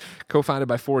Games. Co-founded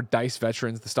by 4 DICE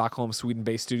veterans, the Stockholm,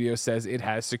 Sweden-based studio says it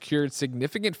has secured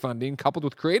significant funding coupled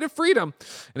with creative freedom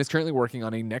and is currently working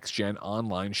on a next-gen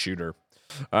online shooter.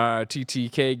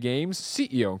 TTK Games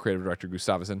CEO and creative director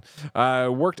Gustafsson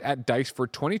worked at DICE for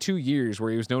 22 years, where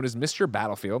he was known as Mr.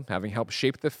 Battlefield, having helped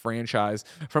shape the franchise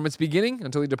from its beginning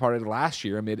until he departed last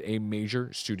year amid a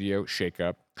major studio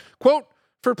shakeup. Quote,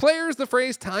 "For players, the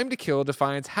phrase time to kill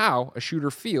defines how a shooter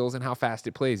feels and how fast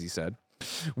it plays," he said.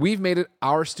 "We've made it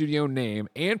our studio name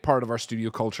and part of our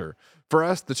studio culture. For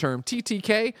us, the term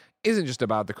TTK isn't just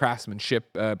about the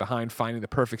craftsmanship behind finding the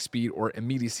perfect speed or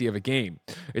immediacy of a game.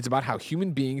 It's about how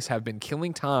human beings have been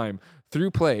killing time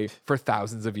through play for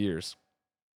thousands of years."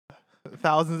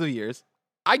 Thousands of years.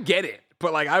 I get it,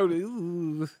 but like, where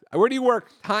do you work?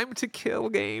 Time to Kill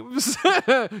Games.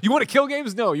 You want to kill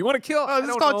games? No. You want to kill? This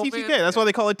is called TTK. Man. That's why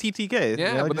they call it TTK.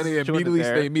 Yeah, but then they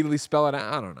immediately spell it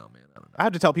out. I don't know, man. I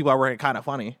have to tell people I work at Kind of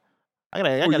Funny.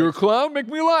 You're a clown? Make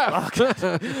me laugh.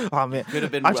 Oh, man. Could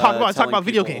have been. I'm talking about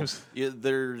video games.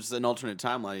 There's an alternate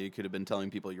timeline. You could have been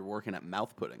telling people you're working at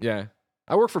Mouth Pudding. Yeah.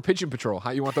 I work for Pigeon Patrol.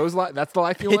 How you want those? That's the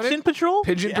life you want? Pigeon Patrol?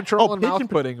 Pigeon Patrol and Mouth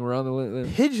Pudding were on the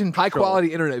list. Pigeon Patrol. High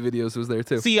quality internet videos was there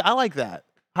too. See, I like that.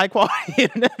 High quality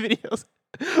internet videos.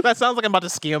 That sounds like I'm about to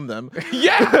scam them.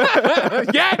 Yeah,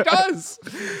 yeah, it does.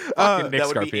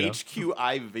 That would be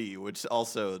HQIV, which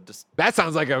also just that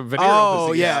sounds like a veneer.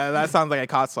 Oh yeah, that sounds like I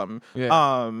caught something.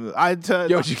 Yeah.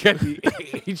 Did you get the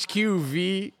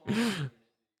HQV?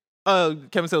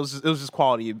 Kevin said it was just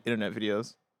quality internet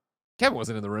videos. Kevin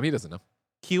wasn't in the room. He doesn't know.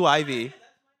 QIV.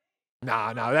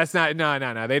 No, that's not. No.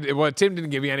 Tim didn't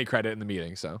give you any credit in the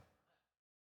meeting, so.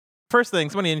 First thing,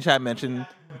 somebody in chat mentioned.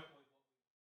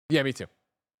 Yeah, me too.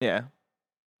 Yeah,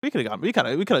 we could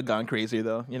have gone crazier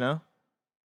though. You know,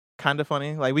 kind of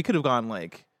funny. Like we could have gone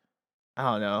like, I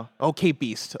don't know. Okay,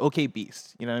 Beast.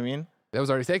 You know what I mean? That was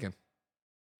already taken.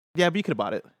 Yeah, but you could have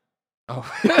bought it. Oh,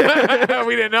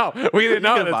 we didn't know. We didn't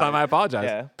know at the time. I apologize.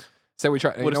 Yeah. So we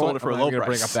tried. Would have sold it for a low price.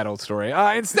 Bring up that old story.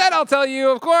 Instead, I'll tell you.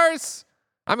 Of course,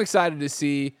 I'm excited to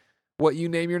see what you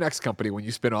name your next company when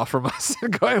you spin off from us.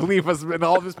 Go ahead and leave us and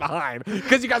all this behind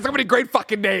because you got so many great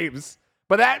fucking names.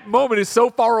 But that moment is so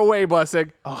far away,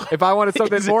 Blessing. Oh, if I wanted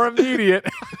something more immediate.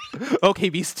 Okay,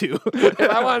 Beast 2. If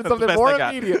I wanted something more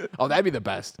immediate. Oh, that'd be the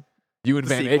best. You and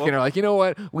Van Aken are like, you know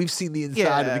what? We've seen the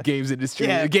inside of the games industry,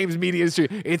 the games media industry.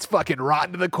 It's fucking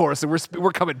rotten to the core, so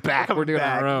we're coming back. We're doing it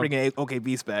on our own. Bringing OK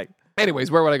Beast back.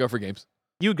 Anyways, where would I go for games?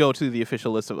 You go to the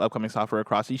official list of upcoming software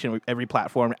across each and every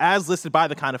platform as listed by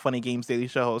the Kind of Funny Games Daily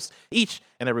Show hosts each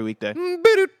and every weekday.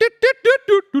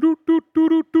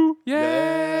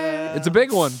 Yeah. It's a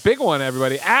big one,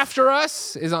 everybody. After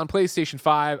Us is on PlayStation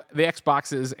 5, the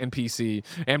Xboxes, and PC.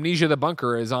 Amnesia the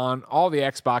Bunker is on all the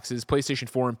Xboxes, PlayStation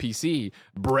 4, and PC.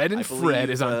 Bread and Fred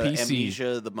is on PC.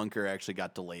 Amnesia the Bunker actually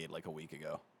got delayed like a week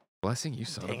ago. Blessing, you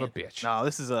son of a bitch. No,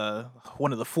 this is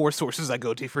one of the 4 sources I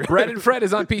go to for Bread and Fred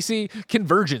is on PC.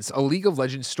 Convergence, a League of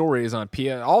Legends story, is on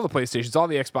all the PlayStations, all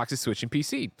the Xboxes, Switch, and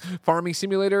PC. Farming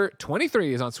Simulator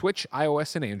 23 is on Switch,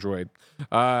 iOS, and Android.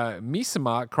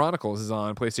 Misama Chronicles is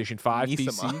on PlayStation 5,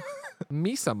 PC.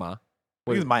 Misama.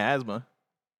 What is miasma?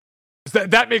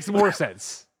 That makes more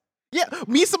sense. Yeah,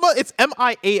 Misama, it's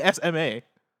MIASMA.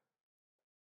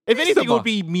 If anything, it Mizuma. would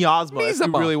be Miasma if you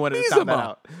really wanted to sound that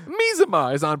out.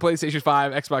 Mizuma is on PlayStation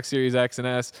 5, Xbox Series X and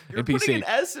S, You're and PC. putting an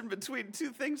S in between two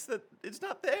things that it's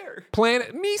not there.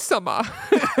 Planet Misama.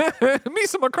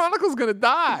 Misama Chronicle's gonna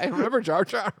die. Remember Jar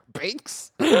Jar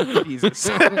Binks? Jesus.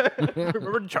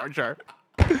 Remember Jar Jar?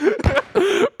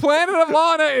 Planet of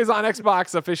Lana is on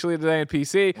Xbox officially today and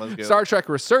PC. Let's go. Star Trek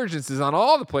Resurgence is on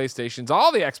all the PlayStations,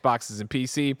 all the Xboxes and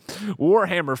PC.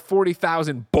 Warhammer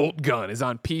 40,000 Bolt Gun is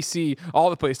on PC,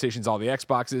 all the PlayStations, all the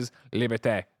Xboxes.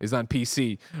 Liberté is on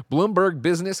PC. Bloomberg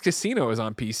Business Casino is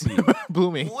on PC.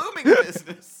 Blooming. Blooming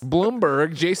business.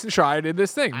 Bloomberg, Jason Schreier did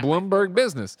this thing. Bloomberg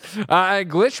Business.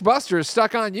 Glitch Busters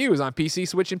Stuck on You is on PC,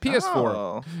 Switch, and PS4.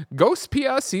 Oh. Ghost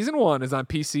PS Season 1 is on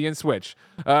PC and Switch.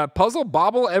 Puzzle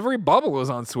Bobble Every Bubble is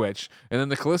on Switch. And then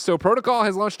the Callisto Protocol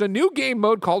has launched a new game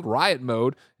mode called Riot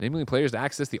Mode, enabling players to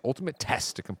access the ultimate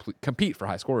test to compete for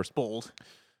high scores. Bold.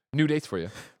 New dates for you.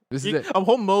 This is it. A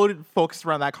whole mode focused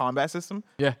around that combat system.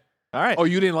 Yeah. All right. Oh,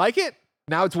 you didn't like it?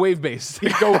 Now it's wave-based.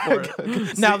 Go for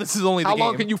it. Now this is only the How game.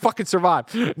 long can you fucking survive?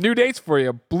 New dates for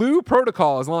you. Blue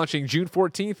Protocol is launching June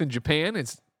 14th in Japan.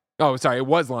 It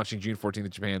was launching June 14th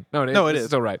in Japan. No, it is.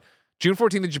 Still right. June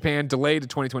 14th in Japan, delayed to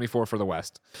 2024 for the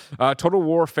West. Total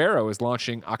War Pharaoh is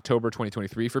launching October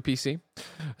 2023 for PC.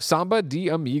 Samba de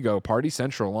Amigo Party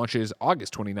Central launches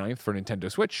August 29th for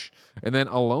Nintendo Switch. And then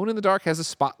Alone in the Dark has a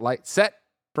spotlight set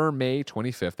for May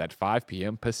 25th at 5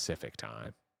 p.m. Pacific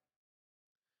time.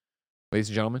 Ladies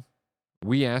and gentlemen,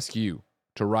 we ask you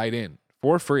to write in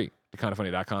for free to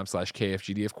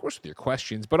kindafunny.com/KFGD, of course, with your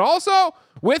questions, but also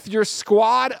with your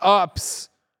squad ups.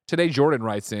 Today, Jordan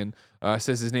writes in,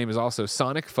 says his name is also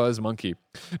Sonic Fuzz Monkey.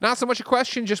 Not so much a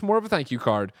question, just more of a thank you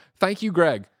card. Thank you,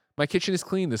 Greg. My kitchen is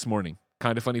clean this morning.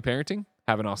 Kind of funny parenting.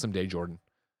 Have an awesome day, Jordan.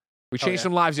 We changed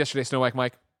some lives yesterday, Snow White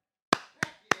Mike.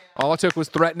 All it took was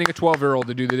threatening a 12-year-old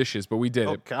to do the dishes, but we did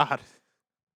Oh, it God.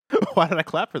 Why did I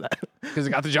clap for that? because it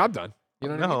got the job done. You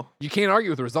know what I mean? No. You can't argue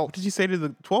with the What result. did you say to the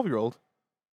 12-year-old?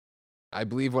 I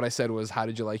believe what I said was, how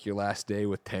did you like your last day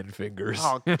with 10 fingers?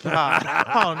 Oh, God.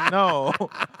 Oh, no.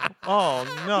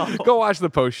 Oh, no. Go watch the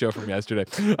post show from yesterday.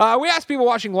 We asked people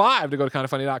watching live to go to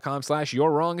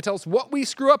kindoffunny.com/you're wrong and tell us what we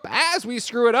screw up as we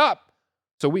screw it up,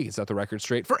 so we can set the record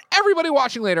straight for everybody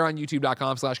watching later on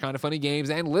youtube.com/kindoffunnygames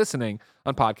and listening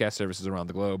on podcast services around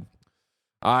the globe.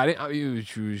 Okay,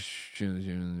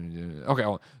 hold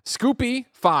on.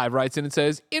 Scoopy5 writes in and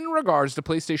says, in regards to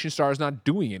PlayStation Stars not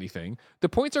doing anything, the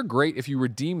points are great if you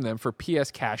redeem them for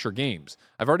PS Cash or games.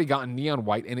 I've already gotten Neon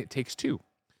White and It Takes Two.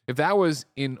 If that was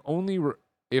in only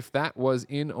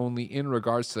in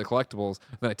regards to the collectibles,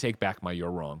 then I take back my you're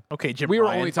wrong. Okay, Jim We were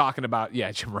Ryan. only talking about,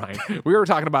 Jim Ryan. We were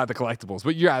talking about the collectibles.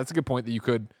 But yeah, that's a good point that you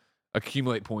could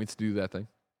accumulate points to do that thing.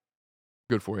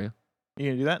 Good for you. You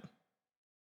going to do that?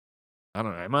 I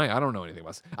don't know. Am I? I don't know anything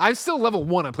about this. I'm still level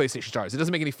 1 on PlayStation Stars. It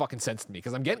doesn't make any fucking sense to me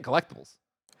because I'm getting collectibles.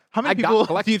 How many I got people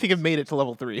collectibles. do you think have made it to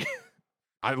level 3?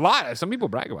 A lot. Some people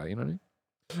brag about it, you know what I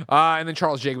mean? And then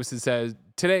Charles Jacobson says,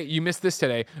 today, you missed this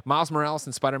today. Miles Morales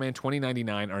and Spider-Man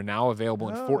 2099 are now available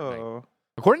in Fortnite.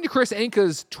 According to Chris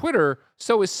Anka's Twitter,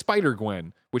 so is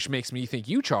Spider-Gwen, which makes me think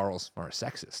you, Charles, are a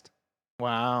sexist.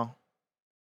 Wow.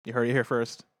 You heard it here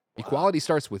first. Equality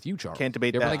starts with you, Charles. Can't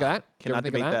debate you ever that. think of that? You ever Cannot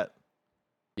think of debate that.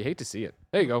 You hate to see it.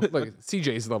 There you go. Look,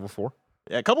 CJ's level 4.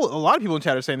 Yeah, a lot of people in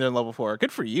chat are saying they're in level 4.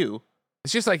 Good for you.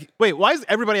 It's just like, Wait, why is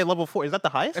everybody at level 4? Is that the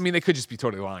highest? I mean, they could just be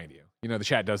totally lying to you. You know, the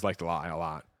chat does like to lie a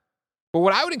lot. But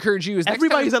what I would encourage you is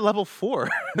everybody's at level 4.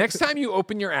 next time you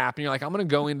open your app and you're like, I'm going to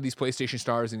go into these PlayStation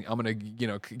Stars and I'm going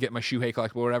to, get my Shuhei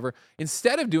collectible or whatever.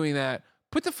 Instead of doing that,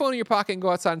 put the phone in your pocket and go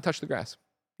outside and touch the grass.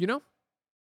 You know?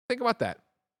 Think about that.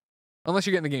 Unless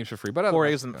you're getting the games for free. But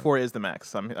 4 is the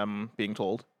max, I'm being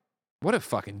told. What a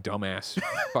fucking dumbass,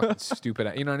 fucking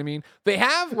stupid. You know what I mean? They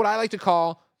have what I like to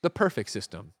call the perfect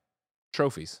system.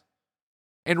 Trophies.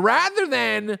 And rather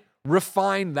than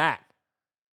refine that,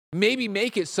 maybe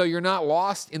make it so you're not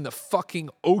lost in the fucking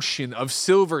ocean of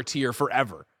silver tier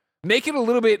forever. Make it a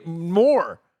little bit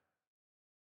more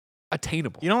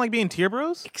attainable. You don't like being tier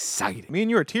bros? Exciting. Me and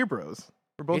you are tier bros.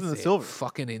 We're both It's in the a silver.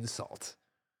 fucking insult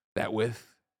that with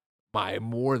my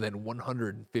more than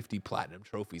 150 platinum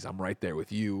trophies, I'm right there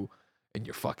with you and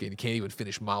you fucking can't even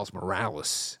finish Miles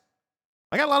Morales.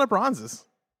 I got a lot of bronzes.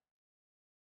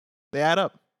 They add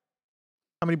up.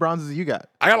 How many bronzes do you got?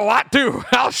 I got a lot too.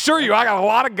 I'll assure you, I got a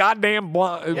lot of goddamn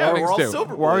Yeah, we're all too.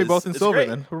 silver Why are we boys. both in It's silver great.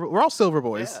 then? We're all silver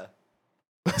boys. Yeah.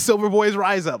 Silver Boys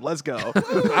rise up. Let's go.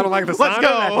 I don't like the sound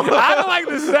of that. I don't like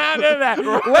the sound of that.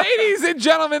 Ladies and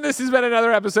gentlemen, this has been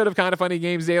another episode of Kinda Funny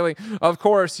Games Daily. Of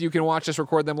course, you can watch us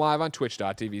record them live on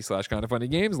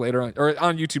twitch.tv/kindafunnygames later on, or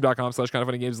on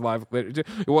youtube.com/kindafunnygames live later.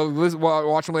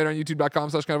 Watch them later on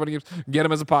youtube.com/kindafunnygames. Get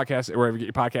them as a podcast wherever you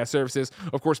get your podcast services.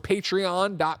 Of course,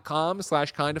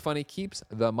 patreon.com/kindafunny keeps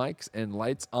the mics and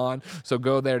lights on. So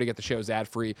go there to get the shows ad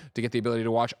free, to get the ability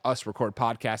to watch us record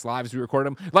podcasts live as we record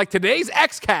them. Like today's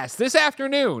Xcast this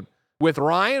afternoon with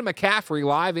Ryan McCaffrey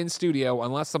live in studio,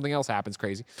 unless something else happens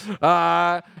crazy.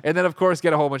 And then, of course,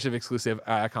 get a whole bunch of exclusive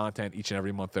content each and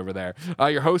every month over there.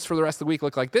 Your hosts for the rest of the week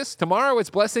look like this. Tomorrow, it's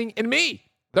Blessing and me.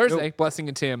 Thursday, Blessing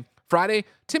and Tim. Friday,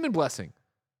 Tim and Blessing.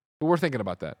 We're thinking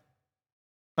about that.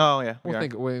 Oh, yeah.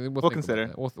 We'll We'll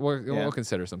consider. We'll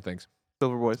consider some things.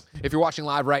 Silver Boys. If you're watching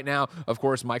live right now, of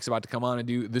course, Mike's about to come on and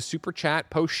do the Super Chat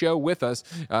post-show with us,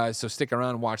 so stick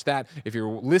around and watch that. If you're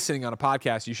listening on a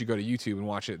podcast, you should go to YouTube and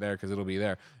watch it there because it'll be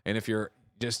there. And if you're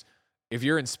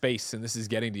in space and this is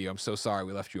getting to you, I'm so sorry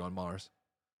we left you on Mars.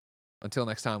 Until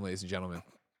next time, ladies and gentlemen,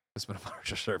 it's been a pleasure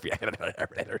to serve you.